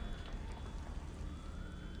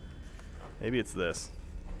 Maybe it's this.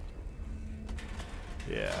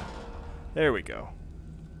 Yeah. There we go.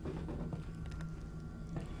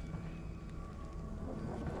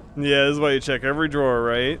 Yeah, this is why you check every drawer,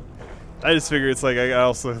 right? I just figure it's like, I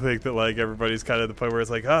also think that like everybody's kind of at the point where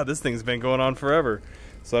it's like, ah, this thing's been going on forever.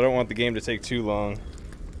 So I don't want the game to take too long.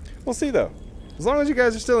 We'll see though. As long as you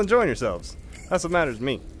guys are still enjoying yourselves. That's what matters to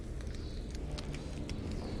me.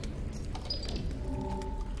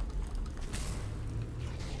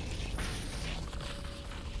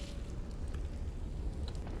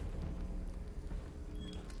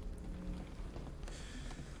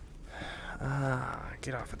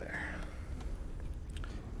 Get off of there.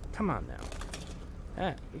 Come on now.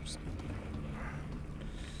 Ah, oops.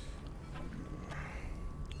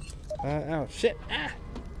 Oh, shit. Ah!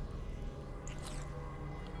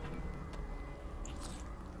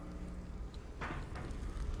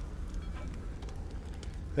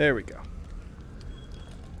 There we go.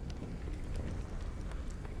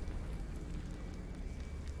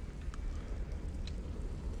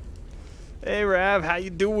 Hey, Rav, how you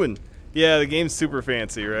doing? Yeah, the game's super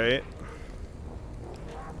fancy, right?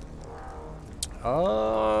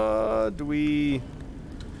 Do we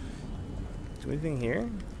do anything here?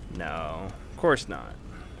 No, of course not.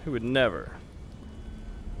 Who would never?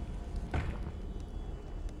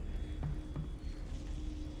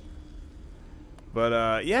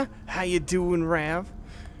 But yeah, how you doing, Rav?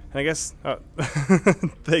 I guess. Oh,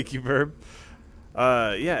 thank you, Verb.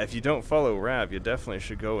 Yeah, if you don't follow Rav, you definitely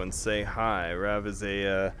should go and say hi. Rav is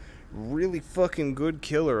a really fucking good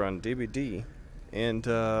killer on DBD, and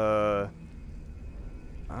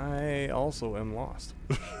I also am lost.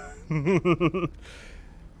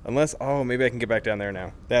 Unless, oh, maybe I can get back down there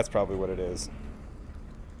now. That's probably what it is.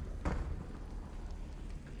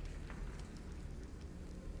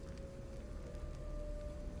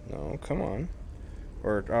 No, come on.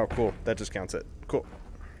 Or, oh, cool. That just counts it. Cool.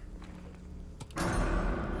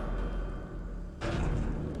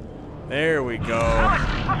 There we go. Alex,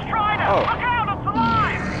 let's try now. Oh. Look out, it's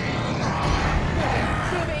alive.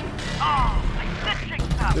 Oh, they did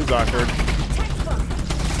jinx us. This is awkward. Textbook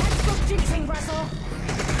jinxing, Russell.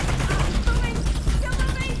 Still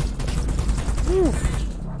moving.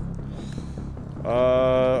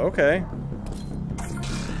 Okay.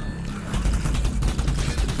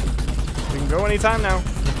 We can go anytime now.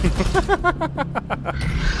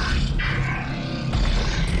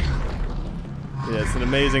 Yeah, it's an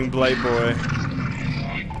amazing Blight boy.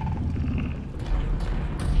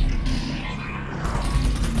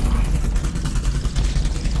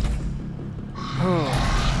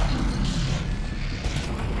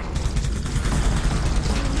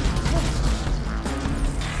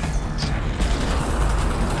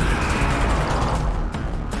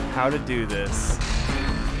 How to do this.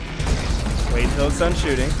 Wait until it's done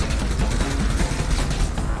shooting.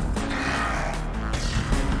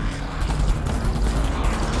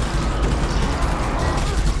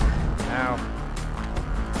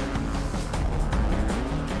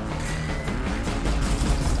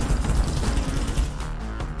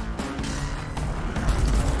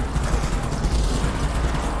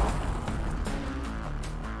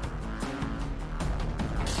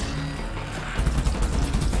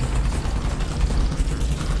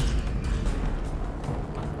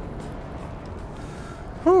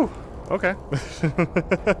 Whew. Okay.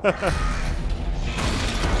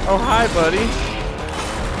 Oh, hi, buddy.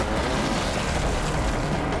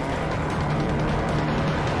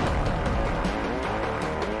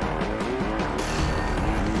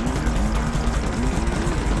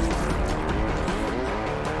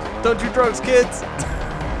 Don't do drugs, kids.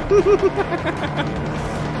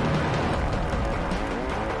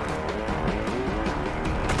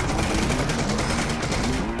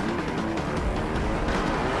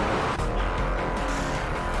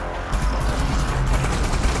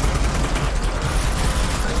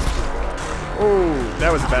 Oh,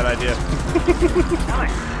 that was a bad idea.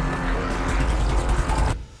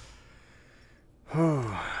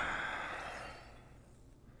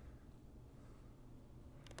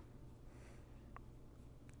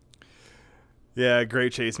 Yeah,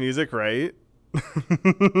 great chase music, right?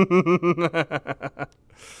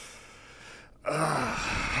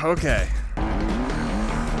 Okay.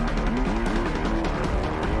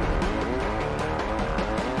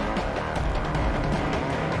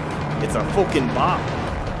 It's a fucking bop.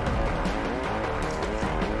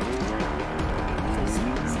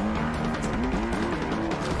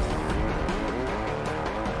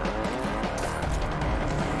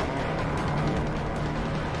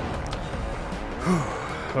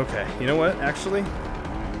 Okay, you know what, actually?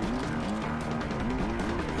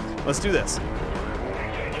 Let's do this.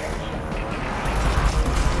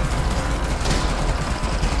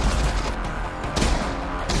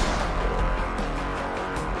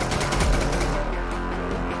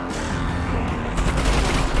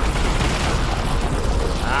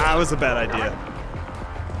 That was a bad idea.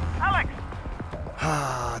 Alex!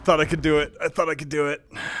 I thought I could do it. I thought I could do it.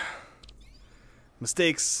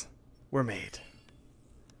 Mistakes were made.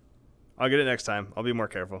 I'll get it next time. I'll be more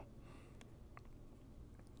careful.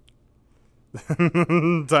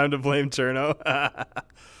 Time to blame Cherno.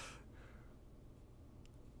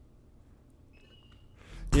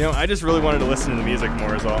 You know, I just really wanted to listen to the music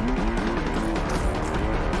more is all.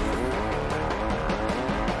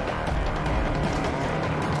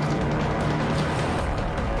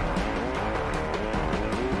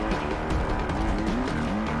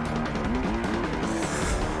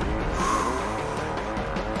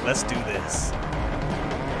 Let's do this.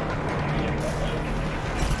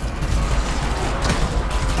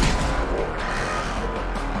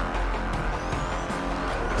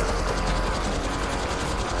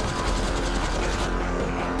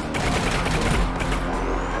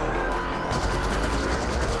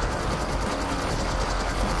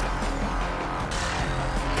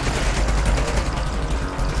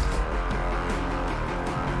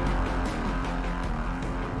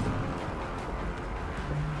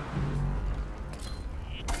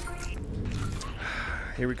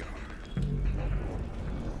 Here we go.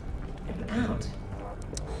 I'm out.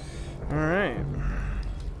 All right.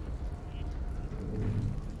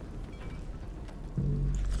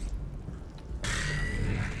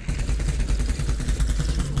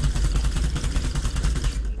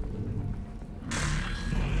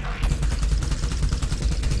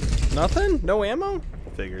 Nothing? No ammo?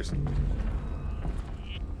 Figures.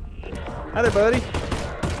 Hi there, buddy.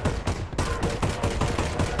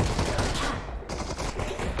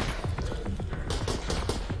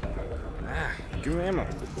 Give me ammo.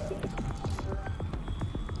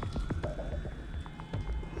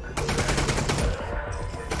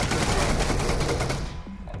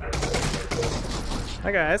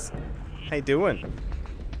 Hi guys. How you doing?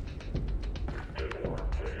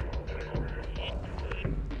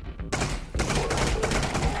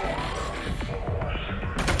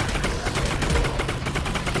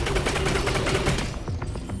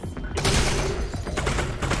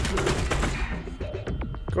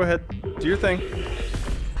 Go ahead. Do your thing.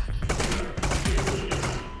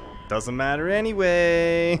 Doesn't matter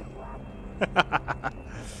anyway.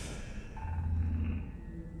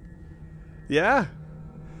 Yeah.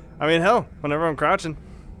 I mean, hell, whenever I'm crouching.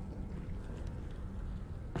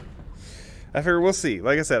 I figure we'll see.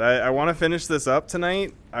 Like I said, I want to finish this up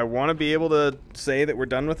tonight. I want to be able to say that we're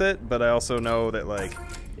done with it, but I also know that, like,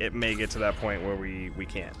 it may get to that point where we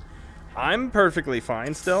can't. I'm perfectly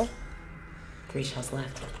fine still. 3 shells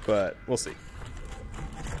left. But we'll see.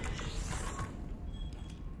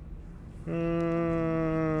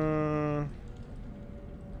 I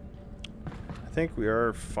think we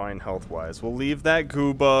are fine health-wise. We'll leave that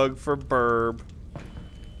goo bug for Burb.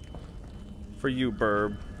 For you,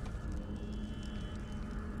 Burb.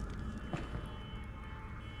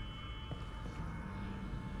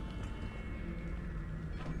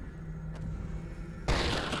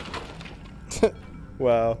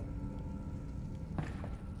 Wow.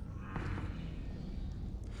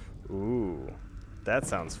 Ooh, that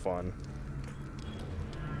sounds fun.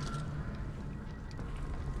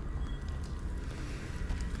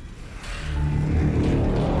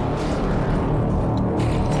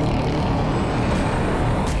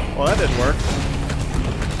 Well, that didn't work.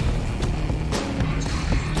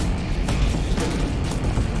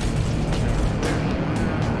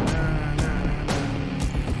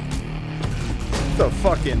 The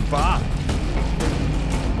fucking bop.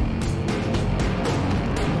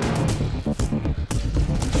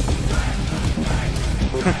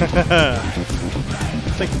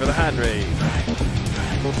 Thank you for the hydrate.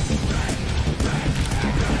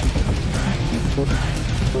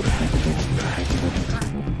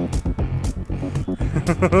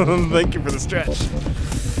 Thank you for the stretch.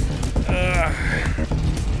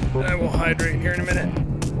 I will hydrate here in a minute.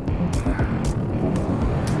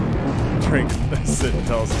 Drink, sit and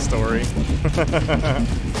tell us a story.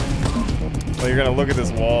 Well, you're gonna look at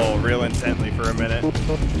this wall real intently for a minute.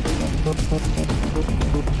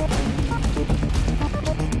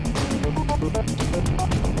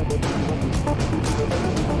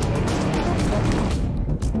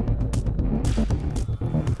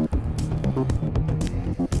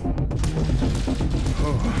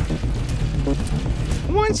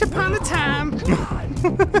 Once upon a time.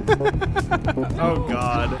 Oh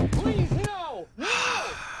God. Please, no! No!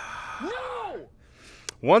 No!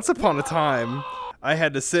 Once upon a time, I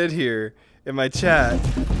had to sit here in my chat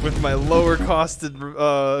with my lower costed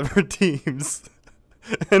redeems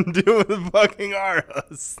and deal with the fucking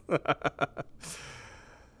Auras.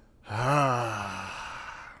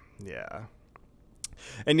 Yeah.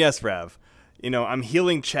 And yes, Rav, you know, I'm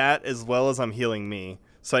healing chat as well as I'm healing me.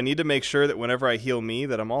 So I need to make sure that whenever I heal me,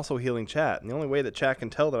 that I'm also healing chat. And the only way that chat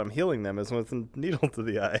can tell that I'm healing them is with a needle to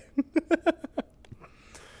the eye.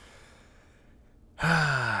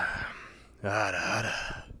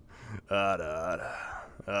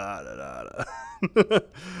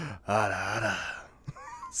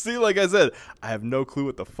 See, like I said, I have no clue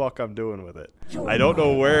what the fuck I'm doing with it. I don't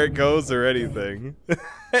know where it goes or anything.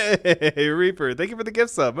 Hey, Reaper, thank you for the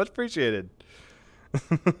gift sub. Much appreciated.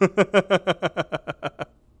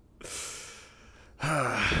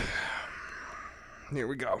 Here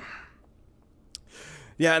we go.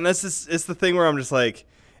 Yeah, and this is it's the thing where I'm just like,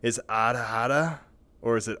 is Ada Ada?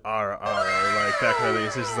 Or is it Ara Ara? Or like that kind of thing.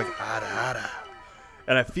 It's just like Ada Ada.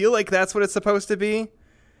 And I feel like that's what it's supposed to be.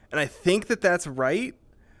 And I think that that's right,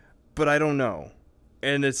 but I don't know.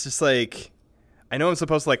 And it's just like, I know I'm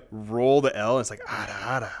supposed to like roll the L, and it's like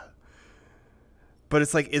Ada Ada. But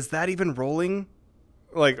it's like, is that even rolling?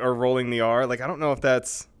 Like, or rolling the R? Like, I don't know if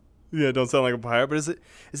that's, yeah, don't sound like a pirate, but is it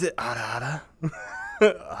Ada Ada?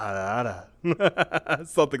 Ada Ada.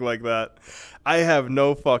 Something like that. I have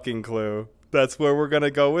no fucking clue. That's where we're going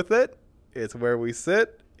to go with it. It's where we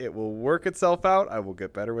sit. It will work itself out. I will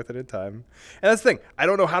get better with it in time. And that's the thing. I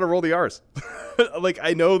don't know how to roll the R's. Like,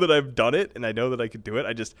 I know that I've done it, and I know that I could do it.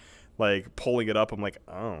 I just, like, pulling it up, I'm like,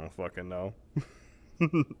 I don't fucking know. I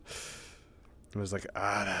was like,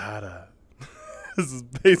 Ada Ada. This is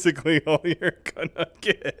basically all you're gonna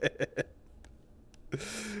get.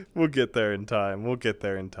 We'll get there in time. We'll get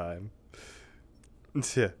there in time.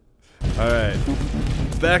 Yeah. Alright.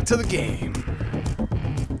 Back to the game.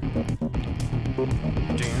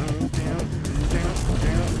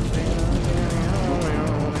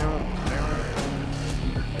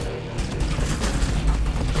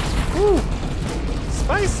 Ooh.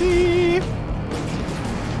 Spicy!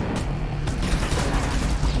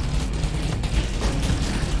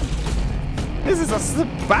 This is a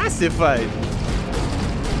spicy fight.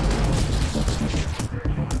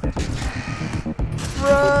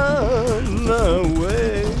 Run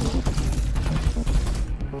away.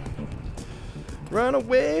 Run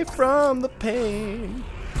away from the pain.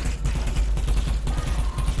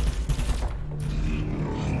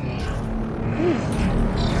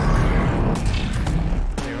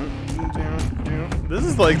 This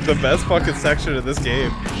is like the best fucking section of this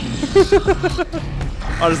game.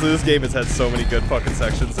 Honestly, this game has had so many good fucking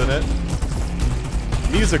sections in it.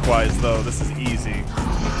 Music-wise, though, this is easy.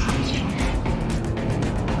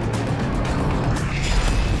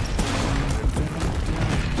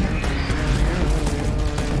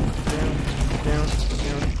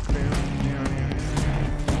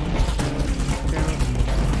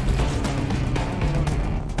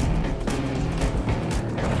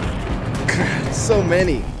 So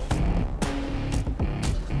many.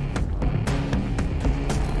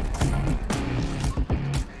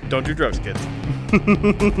 Don't do drugs, kids. Get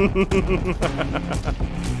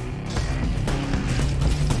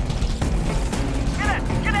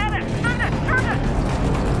at it! Turn it! Turn it!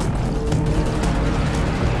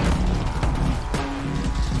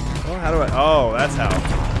 Oh, how do I? Oh, that's how.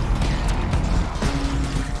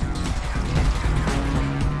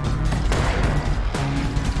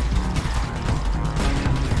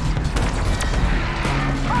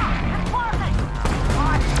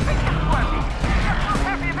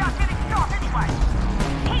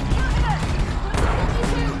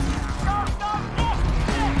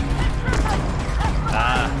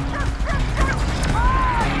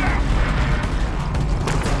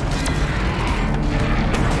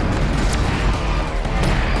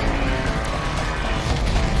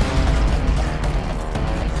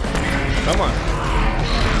 Come on.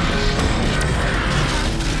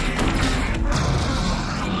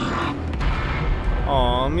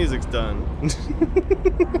 Aw, music's done.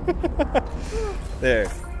 There.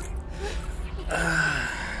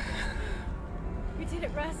 We did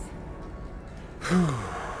it, Russ.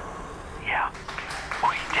 Yeah.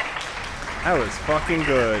 Oh, you did it. That was fucking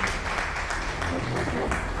good.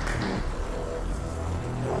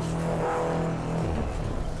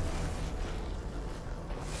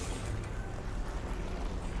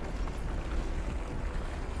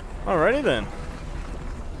 Alrighty then.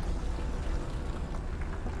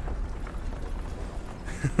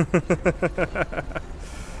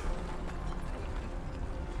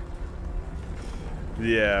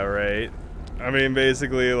 Yeah, right. I mean,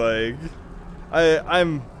 basically, like,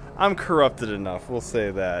 I'm corrupted enough. We'll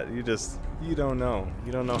say that. You don't know.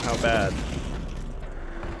 You don't know how bad.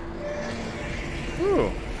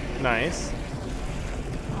 Ooh, nice.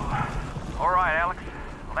 All right, Alex.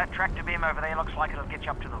 Well, that tractor beam over there looks like it'll get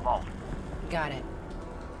you up to the vault. Got it.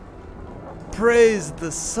 Praise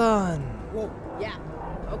the sun. Whoa, yeah.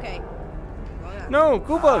 Okay. Going on. No,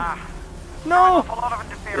 Goobug. An No, awful lot of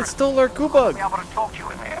interference. it stole our Be Goobug. able to talk to you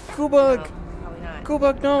in there. Goobug. No, probably not.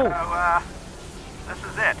 Goobug, no. So, this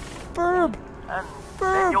is it. Burb. And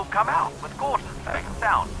Burp. then you'll come out with Gordon safe and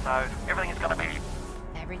sound, so everything is gonna be...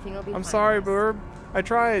 Everything will be I'm fine. sorry, Burb. I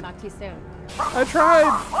tried. Talk to you soon. I tried.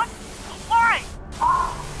 What? Why?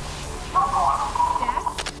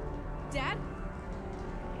 Dad? Dad?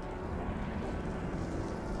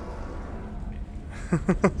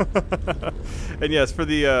 And yes, for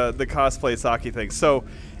the cosplay Saki thing. So,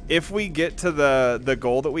 if we get to the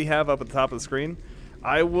goal that we have up at the top of the screen,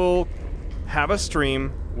 I will have a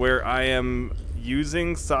stream where I am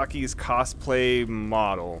using Saki's cosplay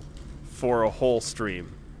model for a whole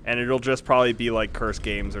stream, and it'll just probably be like Curse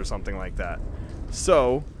Games or something like that.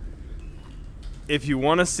 So, if you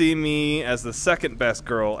want to see me as the second best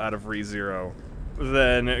girl out of ReZero,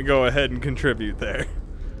 then go ahead and contribute there.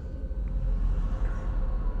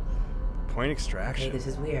 Point Okay, extraction. this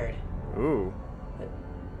is weird. Ooh. But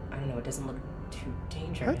I don't know, it doesn't look too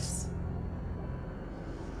dangerous.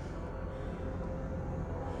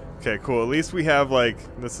 Okay, cool. At least we have, like,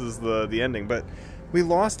 this is the ending, but we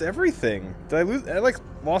lost everything. Did I lose? I, like,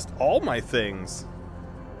 lost all my things.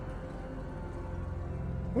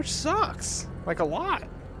 Which sucks. Like, a lot.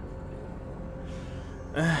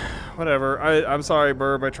 Whatever. I'm sorry,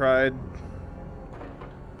 Burb. I tried.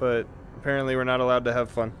 But apparently we're not allowed to have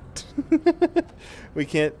fun. We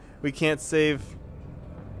can't save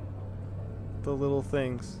the little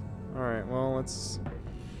things. Alright, well, let's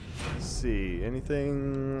see.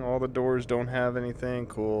 Anything? All the doors don't have anything.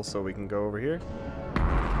 Cool, so we can go over here.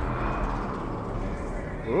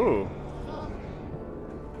 Ooh.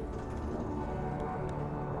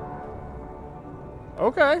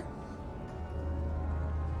 Okay.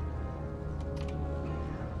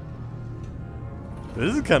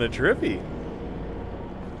 This is kind of trippy.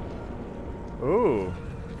 Ooh.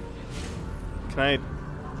 Can I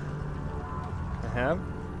have?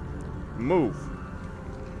 Move.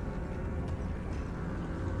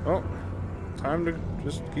 Oh. Time to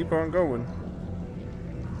just keep on going.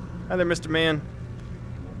 Hi there, Mr. Man.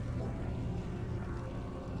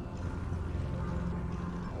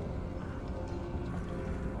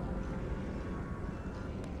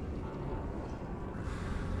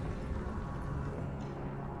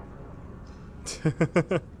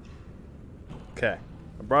 Okay.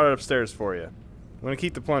 I brought it upstairs for you. I'm gonna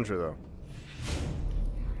keep the plunger, though.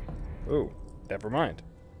 Ooh. Never mind.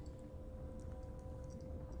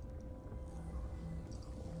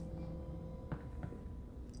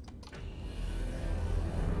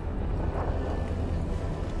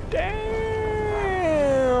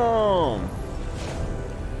 Damn!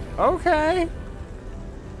 Okay.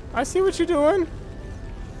 I see what you're doing.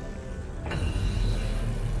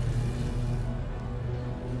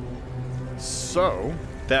 So,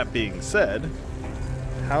 that being said,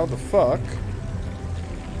 how the fuck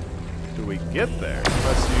do we get there?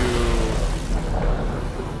 Unless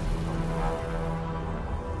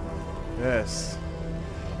you... Yes.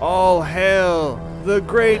 All hail the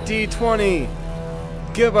great D20!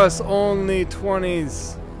 Give us only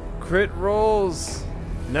 20s. Crit rolls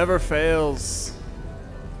never fails.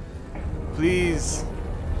 Please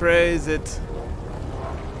praise it.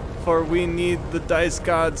 For we need the dice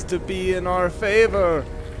gods to be in our favor.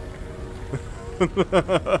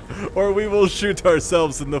 Or we will shoot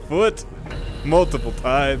ourselves in the foot multiple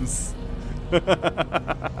times.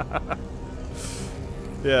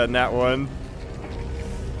 Yeah, nat 1.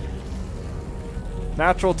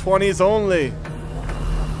 Natural 20s only.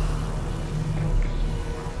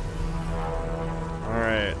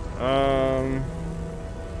 Alright,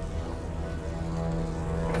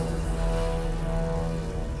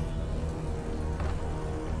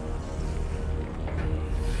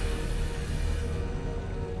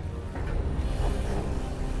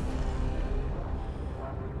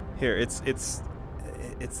 Here, it's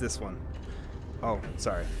this one. Oh,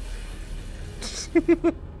 sorry.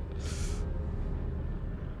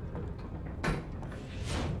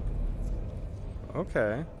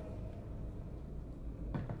 Okay.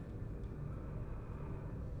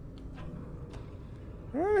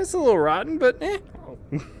 It's a little rotten, but eh.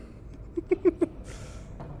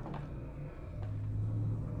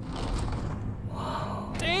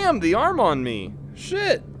 Damn, the arm on me.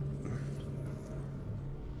 Shit.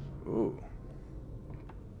 Ooh.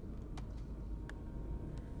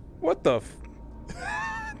 What the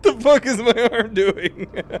the fuck is my arm doing?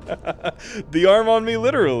 The arm on me,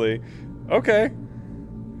 literally. Okay.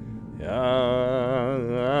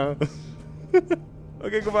 Yeah.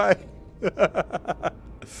 Okay, goodbye.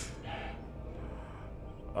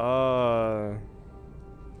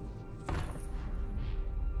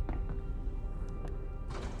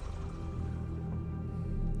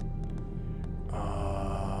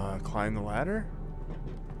 Climb the ladder?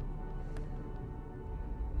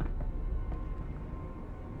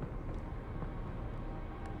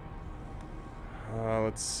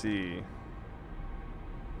 Let's see.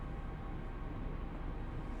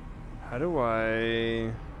 How do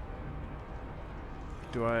I...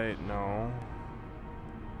 No.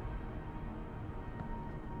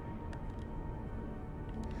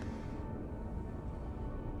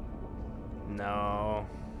 No.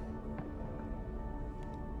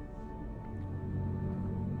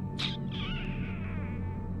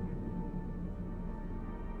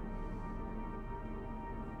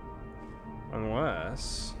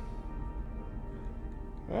 Unless...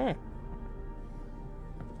 Oh.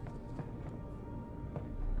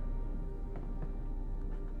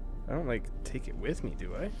 I don't, like, take it with me,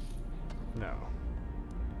 do I? No.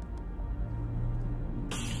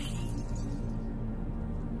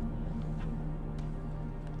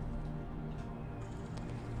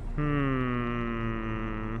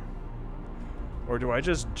 Or do I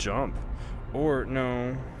just jump? Or,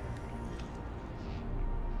 no.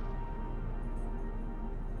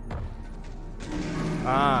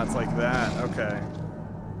 Ah, it's like that. Okay.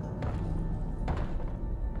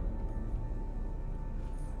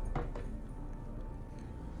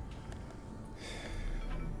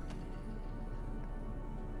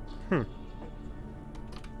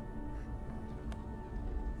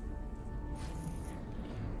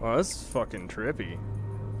 Wow, this is fucking trippy.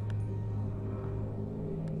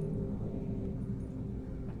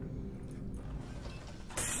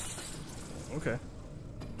 Okay.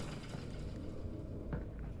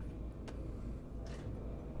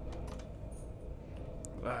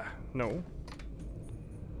 No.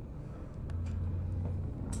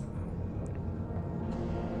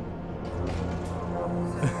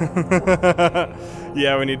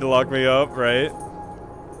 Yeah, we need to lock me up, right?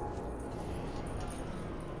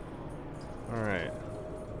 Alright.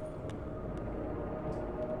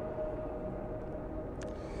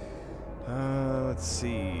 Let's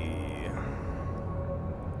see.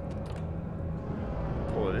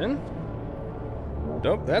 Pull it in?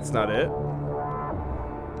 Nope, that's not it.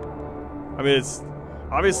 I mean, it's...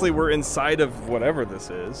 Obviously, we're inside of whatever this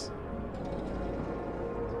is.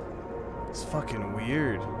 It's fucking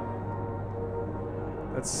weird.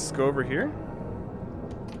 Let's go over here.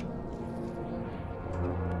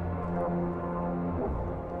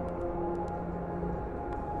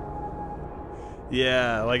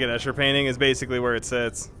 Yeah, like an Escher painting is basically where it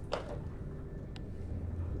sits.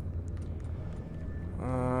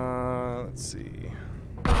 Let's see.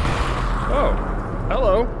 Oh,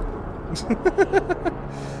 hello.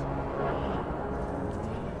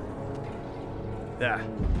 Yeah.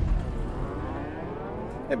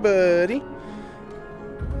 Hey, buddy.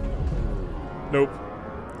 Nope.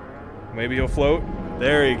 Maybe he'll float.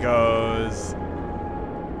 There he goes.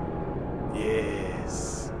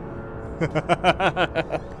 Yes.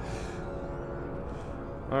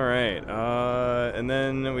 All right. And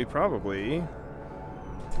then we probably...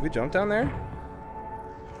 Did we jump down there?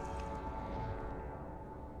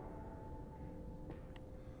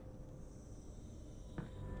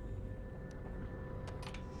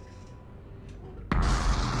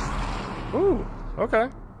 Ooh, okay.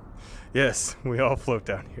 Yes, we all float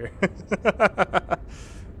down here.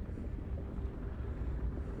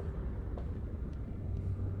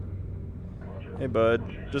 Hey, bud.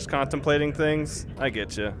 Just contemplating things? I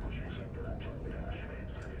get you.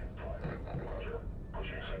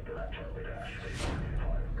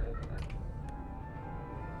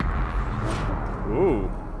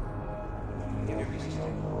 Ooh.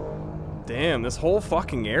 Damn, this whole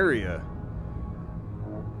fucking area.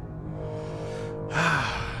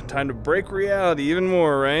 Time to break reality even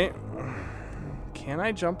more, right? Can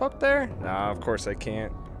I jump up there? Nah, of course I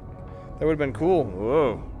can't. That would have been cool.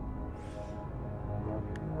 Whoa.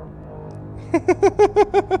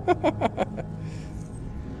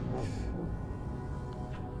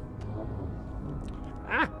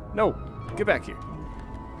 Ah, no. Get back here.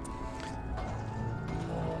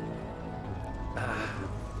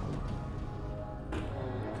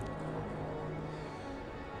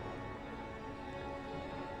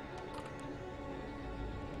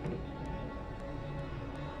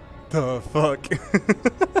 The fuck?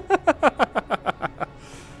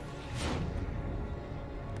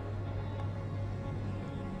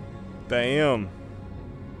 Damn.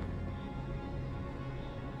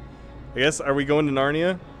 I guess, are we going to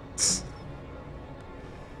Narnia?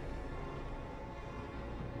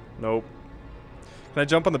 Nope. Can I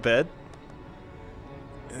jump on the bed?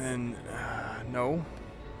 And then, no.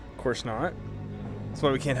 Of course not. That's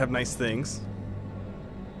why we can't have nice things.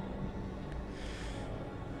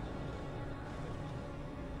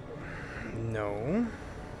 No.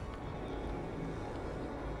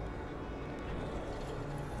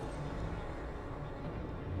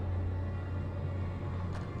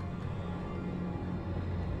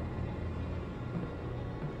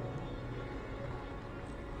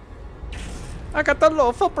 I got the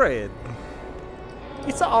loaf of bread.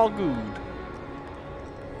 It's all good.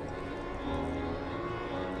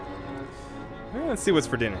 Let's see what's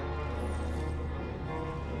for dinner.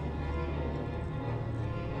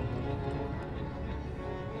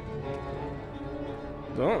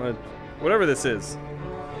 So, whatever this is,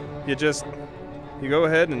 you go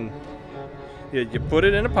ahead and you put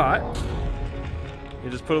it in a pot. You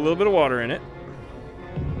just put a little bit of water in it.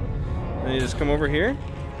 And you just come over here,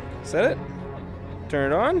 set it,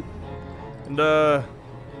 turn it on, and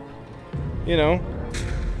you know,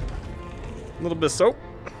 a little bit of soap.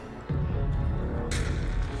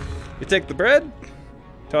 You take the bread,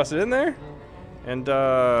 toss it in there, and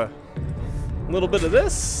a little bit of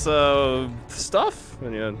this stuff,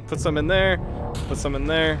 and you put some in there,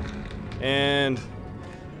 and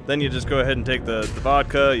then you just go ahead and take the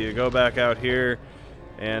vodka, you go back out here,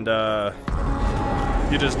 and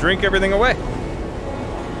you just drink everything away.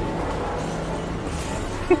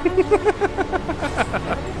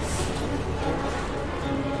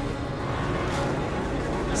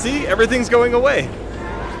 See, everything's going away.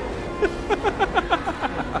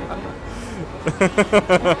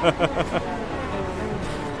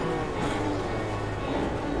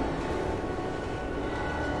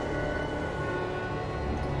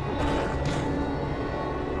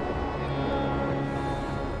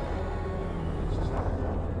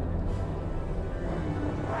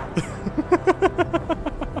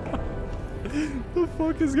 The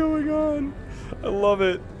fuck is going on? I love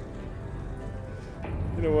it.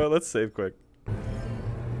 You know what? Let's save quick.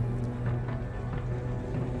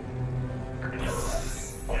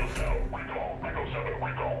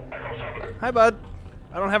 Hi, bud.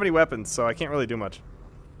 I don't have any weapons, so I can't really do much.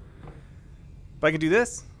 But I can do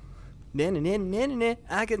this. I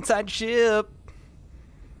can inside the ship.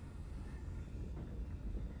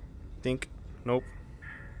 Think. Nope.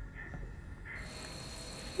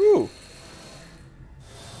 Woo.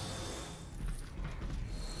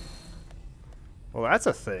 Well, that's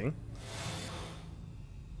a thing.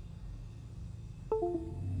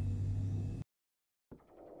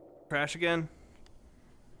 Crash again.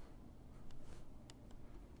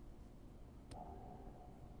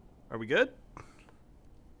 Are we good?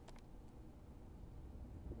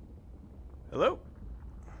 Hello?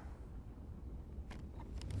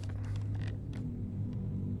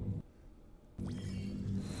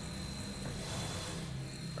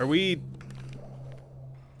 Are we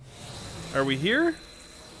here?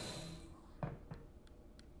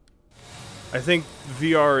 I think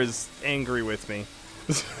VR is angry with me.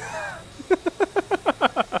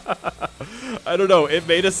 I don't know, it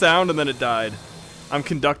made a sound and then it died. I'm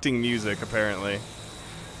conducting music, apparently.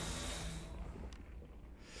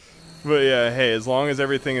 But yeah, hey, as long as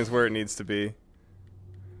everything is where it needs to be.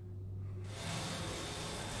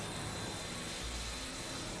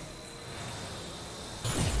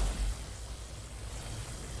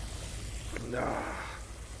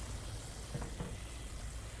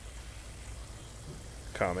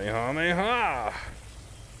 Kamehameha!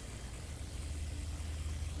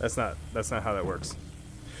 That's not how that works.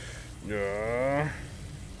 Yeah.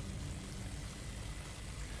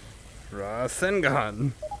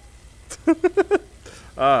 Rasengan.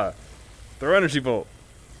 Throw energy bolt.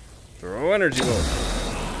 Throw energy bolt.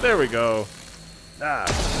 There we go. Ah.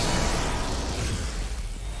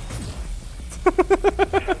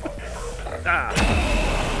 Ah.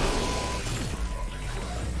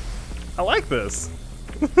 I like this.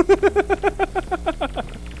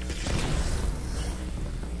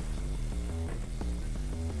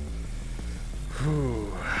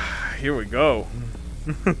 Whew. Here we go.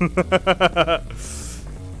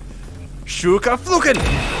 Shuka Fluken!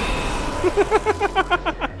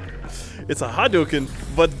 It's a Hadouken,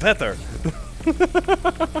 but better.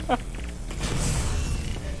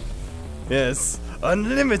 Yes,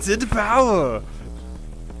 unlimited power.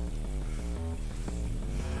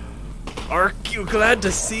 Are you glad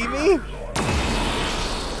to see me?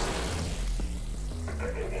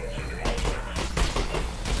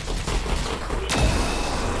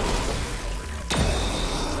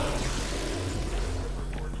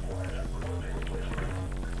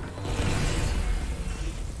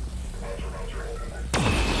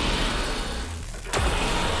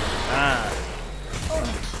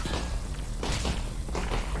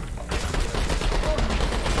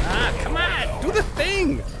 Come on, do the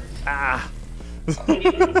thing.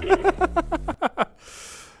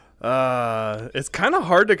 It's kind of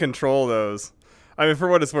hard to control those. I mean, for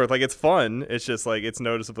what it's worth, like, it's fun. It's just like, it's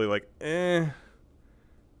noticeably like, eh.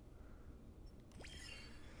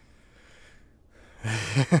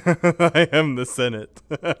 I am the Senate.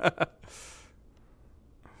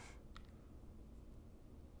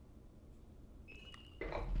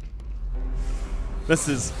 This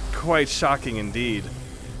is quite shocking indeed.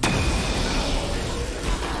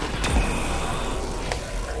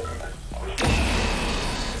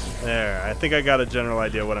 There, I think I got a general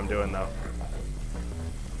idea what I'm doing though.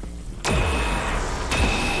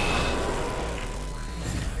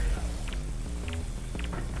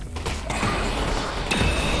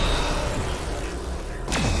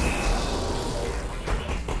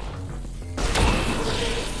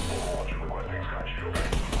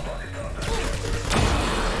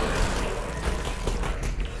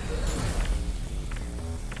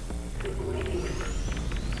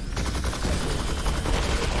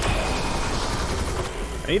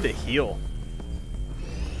 I need to heal.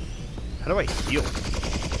 How do I heal?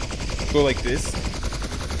 Go like this?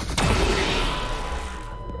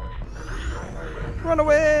 Run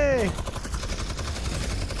away!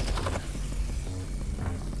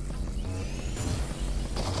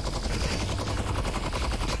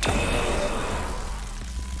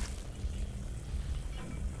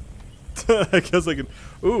 I guess I can.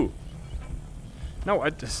 Ooh. No,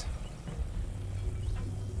 I just.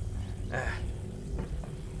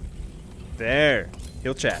 There.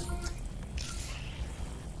 He'll chat.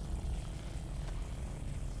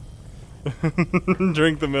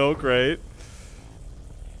 Drink the milk, right?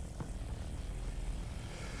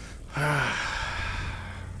 I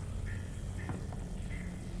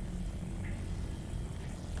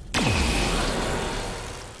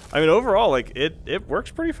mean, overall, like, it works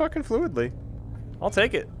pretty fucking fluidly. I'll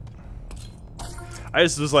take it. I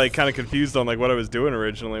just was, like, kind of confused on, like, what I was doing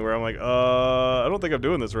originally, where I'm like, I don't think I'm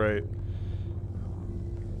doing this right.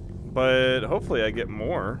 But hopefully I get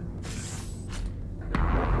more.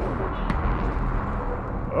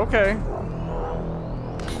 Okay.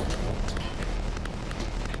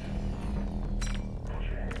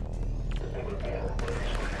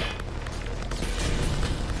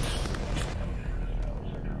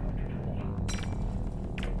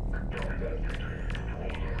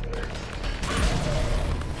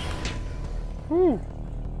 Whew.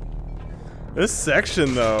 This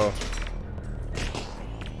section, though.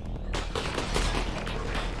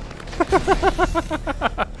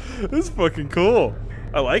 This is fucking cool.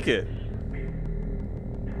 I like it.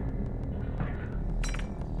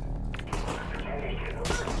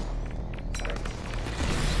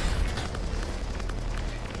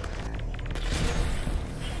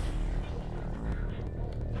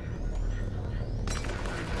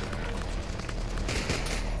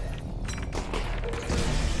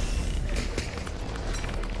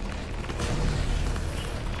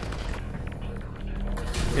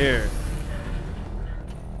 Here.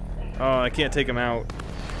 Oh, I can't take him out.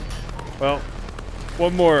 Well,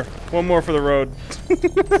 one more for the road.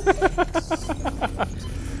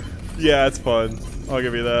 Yeah, it's fun. I'll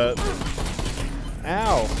give you that.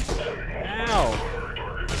 Ow. Ow.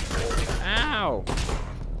 Ow.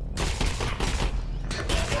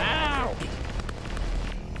 Ow.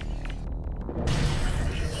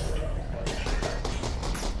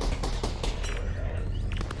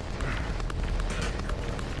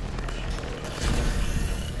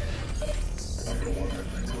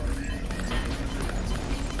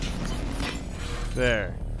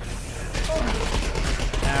 There.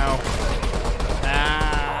 Ow.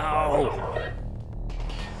 Ow.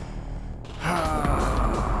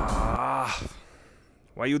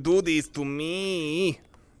 Why you do this to me?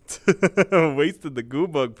 Wasted the goo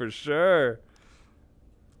bug for sure.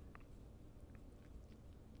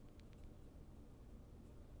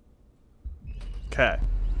 Okay.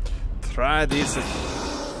 Try this.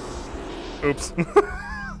 Oops.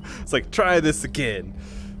 It's like, try this again.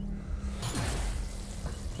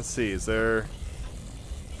 Let's see, is there...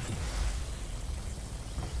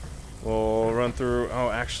 We'll run through... Oh,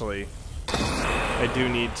 actually, I do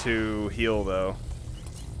need to heal, though.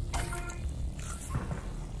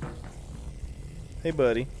 Hey,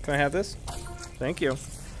 buddy. Can I have this? Thank you.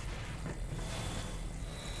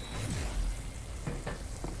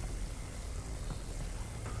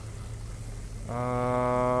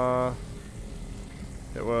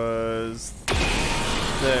 It was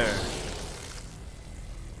there.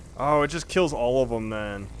 Oh, it just kills all of them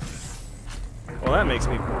then. Well, that makes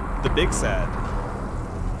me the big sad.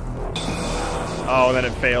 Oh, and then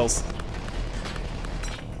it fails.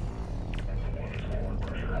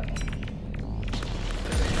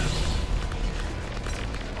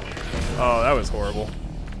 Oh, that was horrible.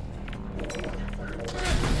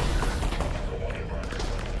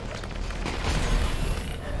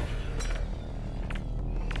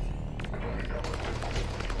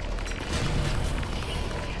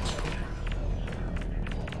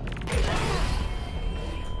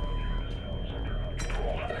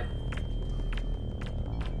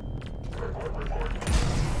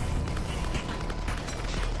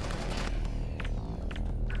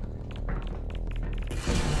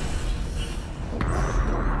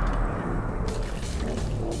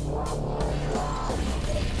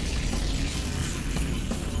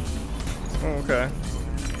 Okay.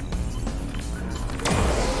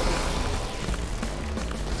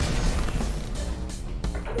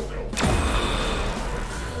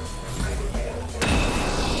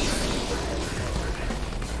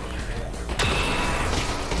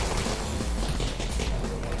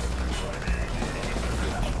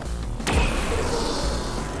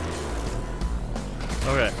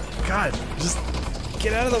 Okay. God, just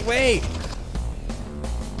get out of the way.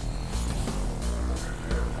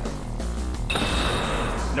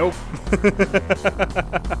 Nope.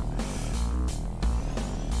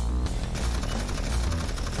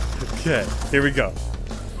 Okay, here we go.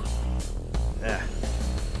 Yeah.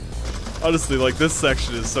 Honestly, like, this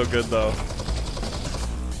section is so good, though.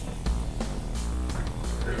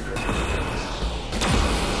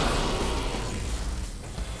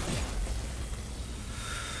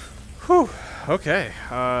 Whew. Okay.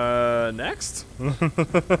 Next?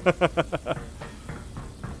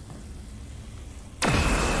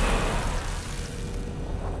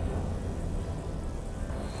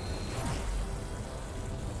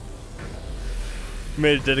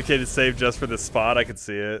 Made a dedicated save just for this spot. I could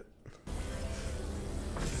see it.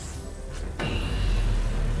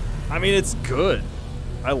 I mean, it's good.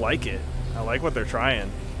 I like it. I like what they're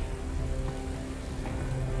trying.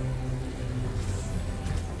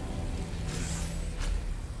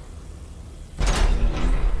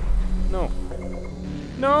 No.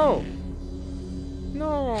 No!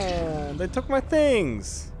 No! They took my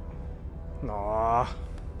things! Aw.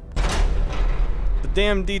 The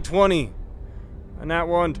damn D20! And that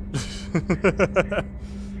one.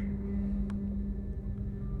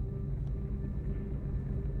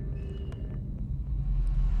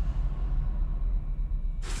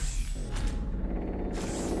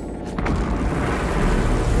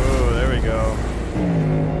 Oh, there we go.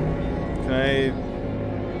 Can I?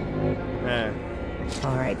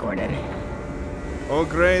 All right, Gordon. Oh,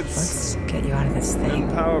 great. Let's get you out of this thing.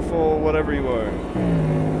 And powerful, whatever you are.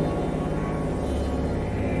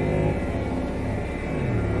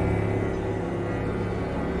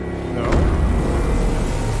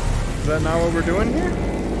 Is that not what we're doing here?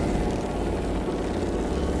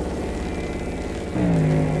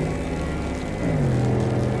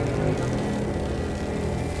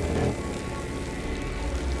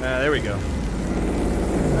 Ah, there we go.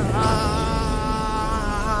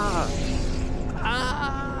 Ah!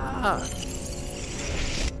 Ah!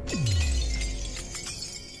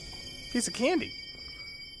 Piece of candy.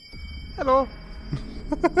 Hello.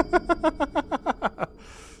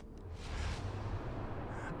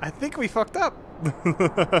 I think we fucked up.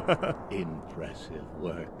 Impressive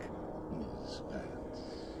work, Ms. Vance.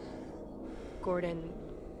 Gordon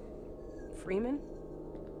Freeman?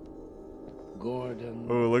 Gordon.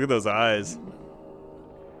 Oh, look at those eyes.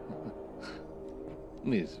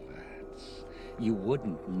 Ms. Vance, you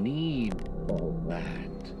wouldn't need all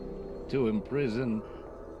that to imprison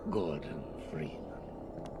Gordon Freeman.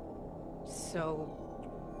 So,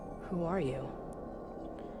 who are you?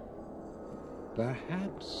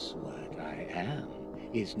 Perhaps what I am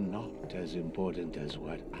is not as important as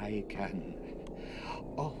what I can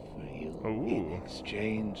offer you in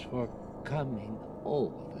exchange for coming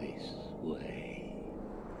all this way.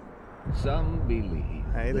 Some believe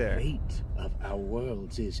the fate of our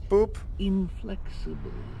worlds is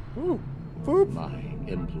inflexible. My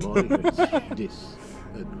employers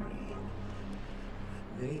disagree.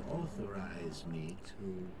 They authorize me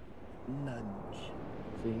to nudge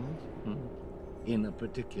things in a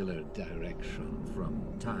particular direction from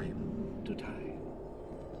time to time.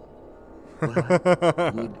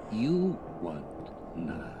 What would you want,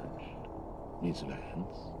 Nash? Miss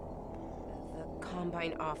Vance? The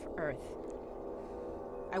Combine off Earth.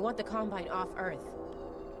 I want the Combine off Earth.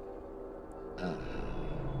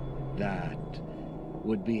 That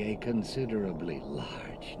would be a considerably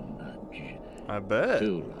large nudge. I bet.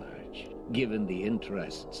 Too large, given the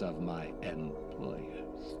interests of my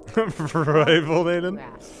employers. Right, Volnaden?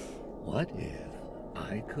 Grass. What if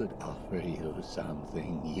I could offer you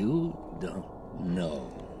something you don't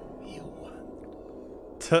know you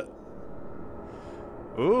want?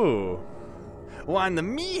 Ooh. $1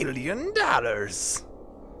 million.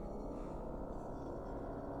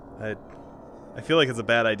 I feel like it's a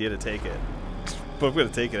bad idea to take it, but I'm gonna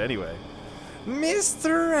take it anyway.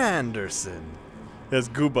 Mr. Anderson. There's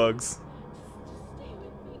goo bugs.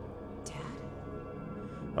 Dad?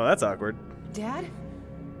 Oh, that's awkward. Dad?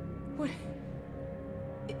 What?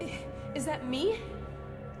 Is that me?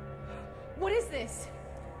 What is this?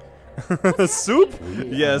 Soup?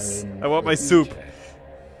 Yes, I want my soup.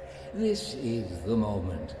 This is the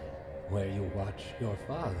moment where you watch your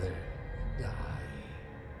father die.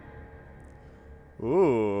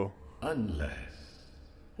 Ooh. Unless.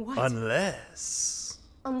 What? Unless.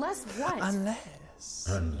 Unless what?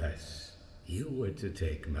 Unless you were to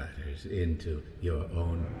take matters into your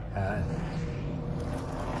own hands.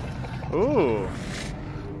 Ooh.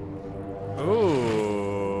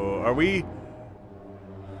 Ooh. Are we?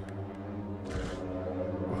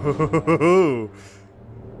 Ooh.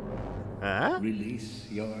 Huh? Release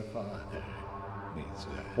your father, Miss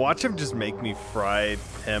Vance. Watch him just make me fry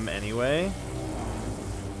him anyway.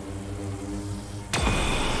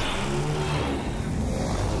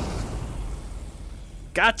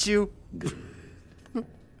 Got you.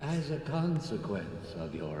 As a consequence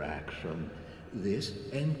of your action, this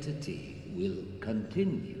entity will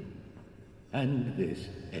continue, and this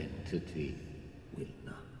entity will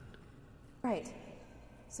not. Right.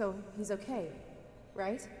 So he's okay,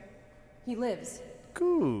 right? He lives.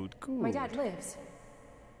 Good, good. My dad lives.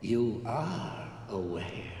 You are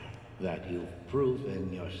aware that you've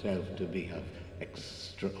proven yourself to be of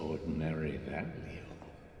extraordinary value.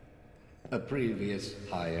 A previous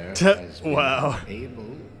hire has been Wow.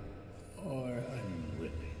 unable or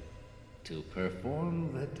unwilling to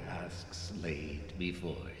perform the tasks laid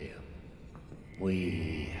before him.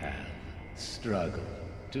 We have struggled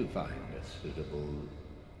to find a suitable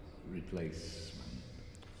replacement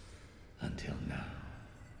until now.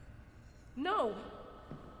 No!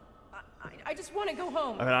 I just want to go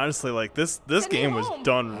home. I mean, honestly, like this Send me game was home.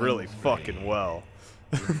 done really fucking well.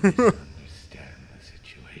 Understand the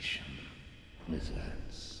situation, Miss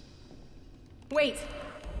Vance. Wait!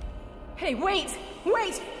 Hey, wait!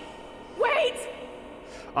 Wait! Wait!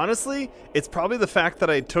 Honestly, it's probably the fact that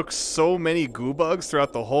I took so many goo bugs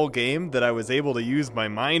throughout the whole game that I was able to use my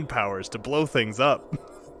mind powers to blow things up.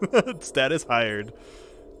 Status hired.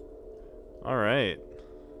 All right.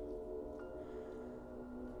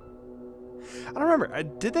 I don't remember.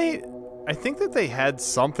 I think that they had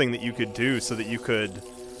something that you could do so that you could...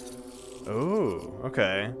 Oh,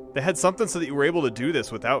 okay. They had something so that you were able to do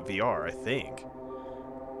this without VR, I think.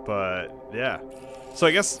 But, yeah. So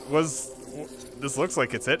I guess this looks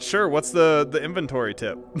like it's it. Sure, what's the inventory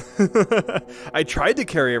tip? I tried to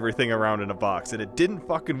carry everything around in a box, and it didn't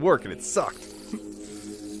fucking work, and it sucked.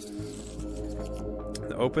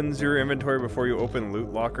 It opens your inventory before you open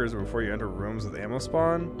loot lockers or before you enter rooms with ammo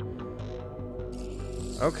spawn.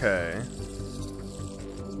 Okay.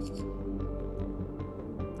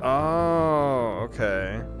 Oh,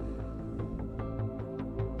 okay.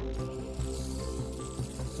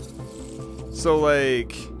 So,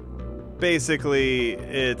 like, basically,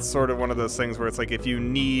 it's sort of one of those things where it's like if you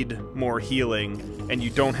need more healing and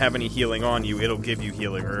you don't have any healing on you, it'll give you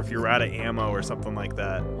healing, or if you're out of ammo or something like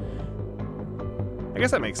that. I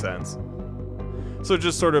guess that makes sense. So it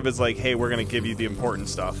just sort of is like, hey, we're going to give you the important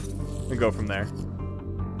stuff and go from there.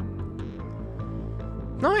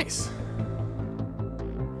 Nice.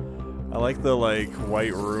 I like the, like,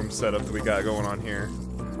 white room setup that we got going on here.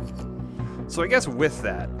 So I guess with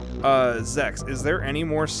that, Zex, is there any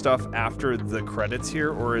more stuff after the credits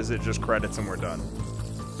here, or is it just credits and we're done?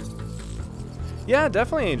 Yeah,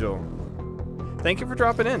 definitely, Angel. Thank you for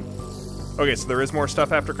dropping in. Okay, so there is more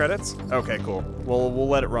stuff after credits? Okay, cool. We'll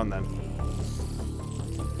let it run then.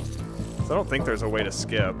 So I don't think there's a way to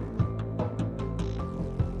skip.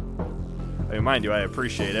 I mean, mind you, I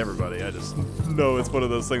appreciate everybody. I just know it's one of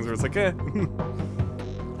those things where it's like, eh.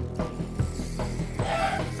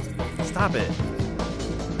 Stop it.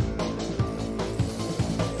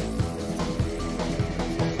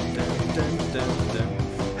 Dun, dun, dun, dun.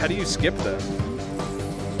 How do you skip them?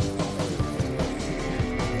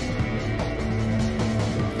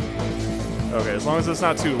 Okay, as long as it's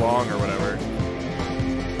not too long or whatever.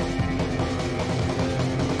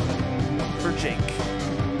 For Jake.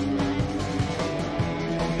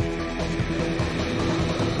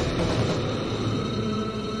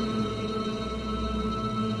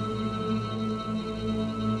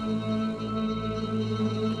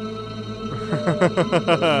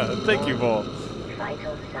 Thank you, Vol.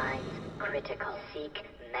 Vital signs critical. Seek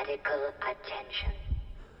medical attention.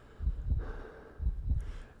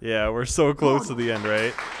 Yeah, we're so close to the end,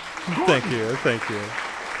 right? Thank you, thank you.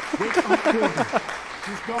 Wake up, Gordon.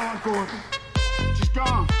 She's gone, Gordon. She's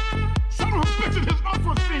gone. Son of a bitch, it has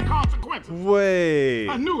unforeseen consequences. Wait.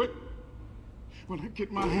 I knew it. When I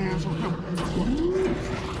get my hands on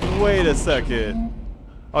him. Wait a second.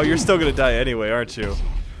 Oh, you're still gonna die anyway, aren't you?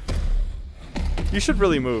 You should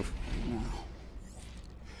really move.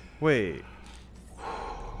 Wait.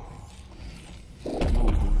 We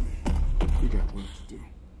got work to do.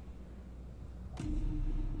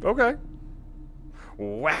 Okay.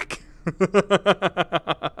 Whack.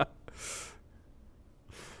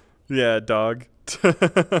 Yeah, dog.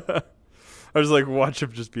 I was like, watch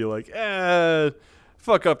him just be like,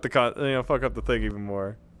 fuck up the fuck up the thing even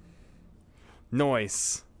more.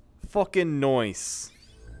 Noise. Fucking noise.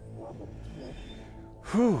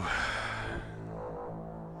 Whew.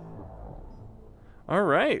 All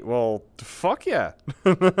right. Well, fuck yeah.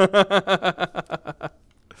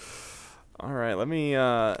 All right. Let me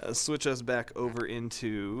switch us back over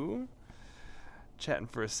into chatting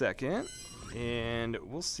for a second, and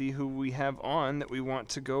we'll see who we have on that we want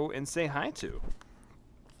to go and say hi to.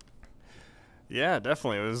 Yeah,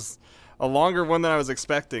 definitely. It was a longer one than I was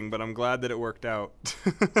expecting, but I'm glad that it worked out.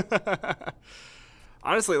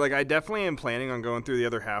 Honestly, like, I definitely am planning on going through the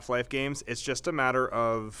other Half-Life games. It's just a matter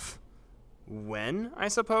of when, I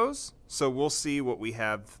suppose. So we'll see what we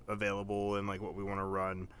have available and, like, what we want to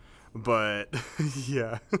run. But,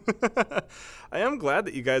 yeah. I am glad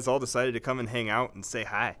that you guys all decided to come and hang out and say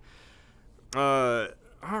hi. All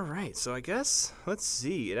right, so I guess, let's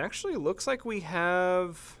see. It actually looks like we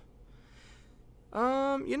have...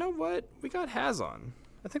 you know what? We got Haz on.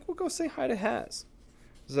 I think we'll go say hi to Haz.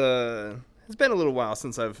 It's been a little while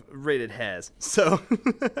since I've rated Haz. So,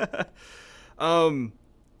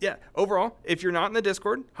 yeah, overall, if you're not in the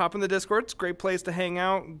Discord, hop in the Discord. It's a great place to hang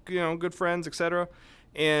out, you know, good friends, etc.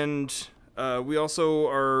 And we also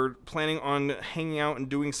are planning on hanging out and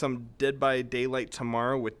doing some Dead by Daylight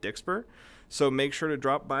tomorrow with Dixper. So make sure to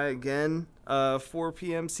drop by again, 4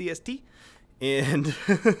 p.m. CST. And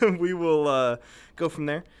we will go from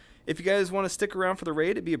there. If you guys want to stick around for the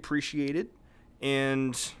raid, it'd be appreciated.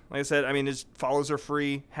 And like I said, I mean, his follows are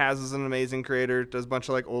free. Haz is an amazing creator. Does a bunch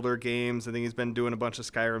of like older games. I think he's been doing a bunch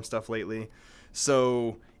of Skyrim stuff lately.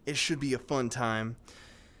 So it should be a fun time.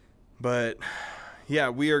 But yeah,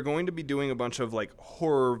 we are going to be doing a bunch of like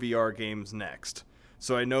horror VR games next.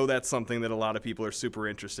 So I know that's something that a lot of people are super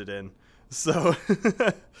interested in. So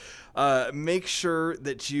make sure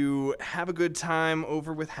that you have a good time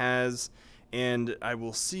over with Haz, and I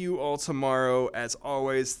will see you all tomorrow. As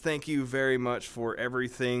always, thank you very much for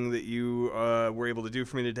everything that you were able to do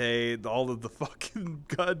for me today. All of the fucking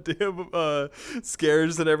goddamn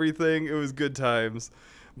scares and everything. It was good times.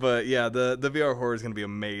 But yeah, the VR horror is going to be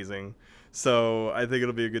amazing. So I think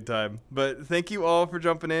it'll be a good time. But thank you all for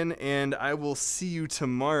jumping in, and I will see you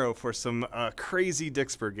tomorrow for some crazy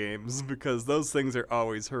Dixper games, because those things are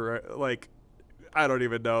always like, I don't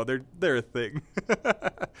even know. They're a thing.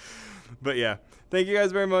 But yeah, thank you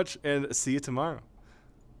guys very much, and see you tomorrow.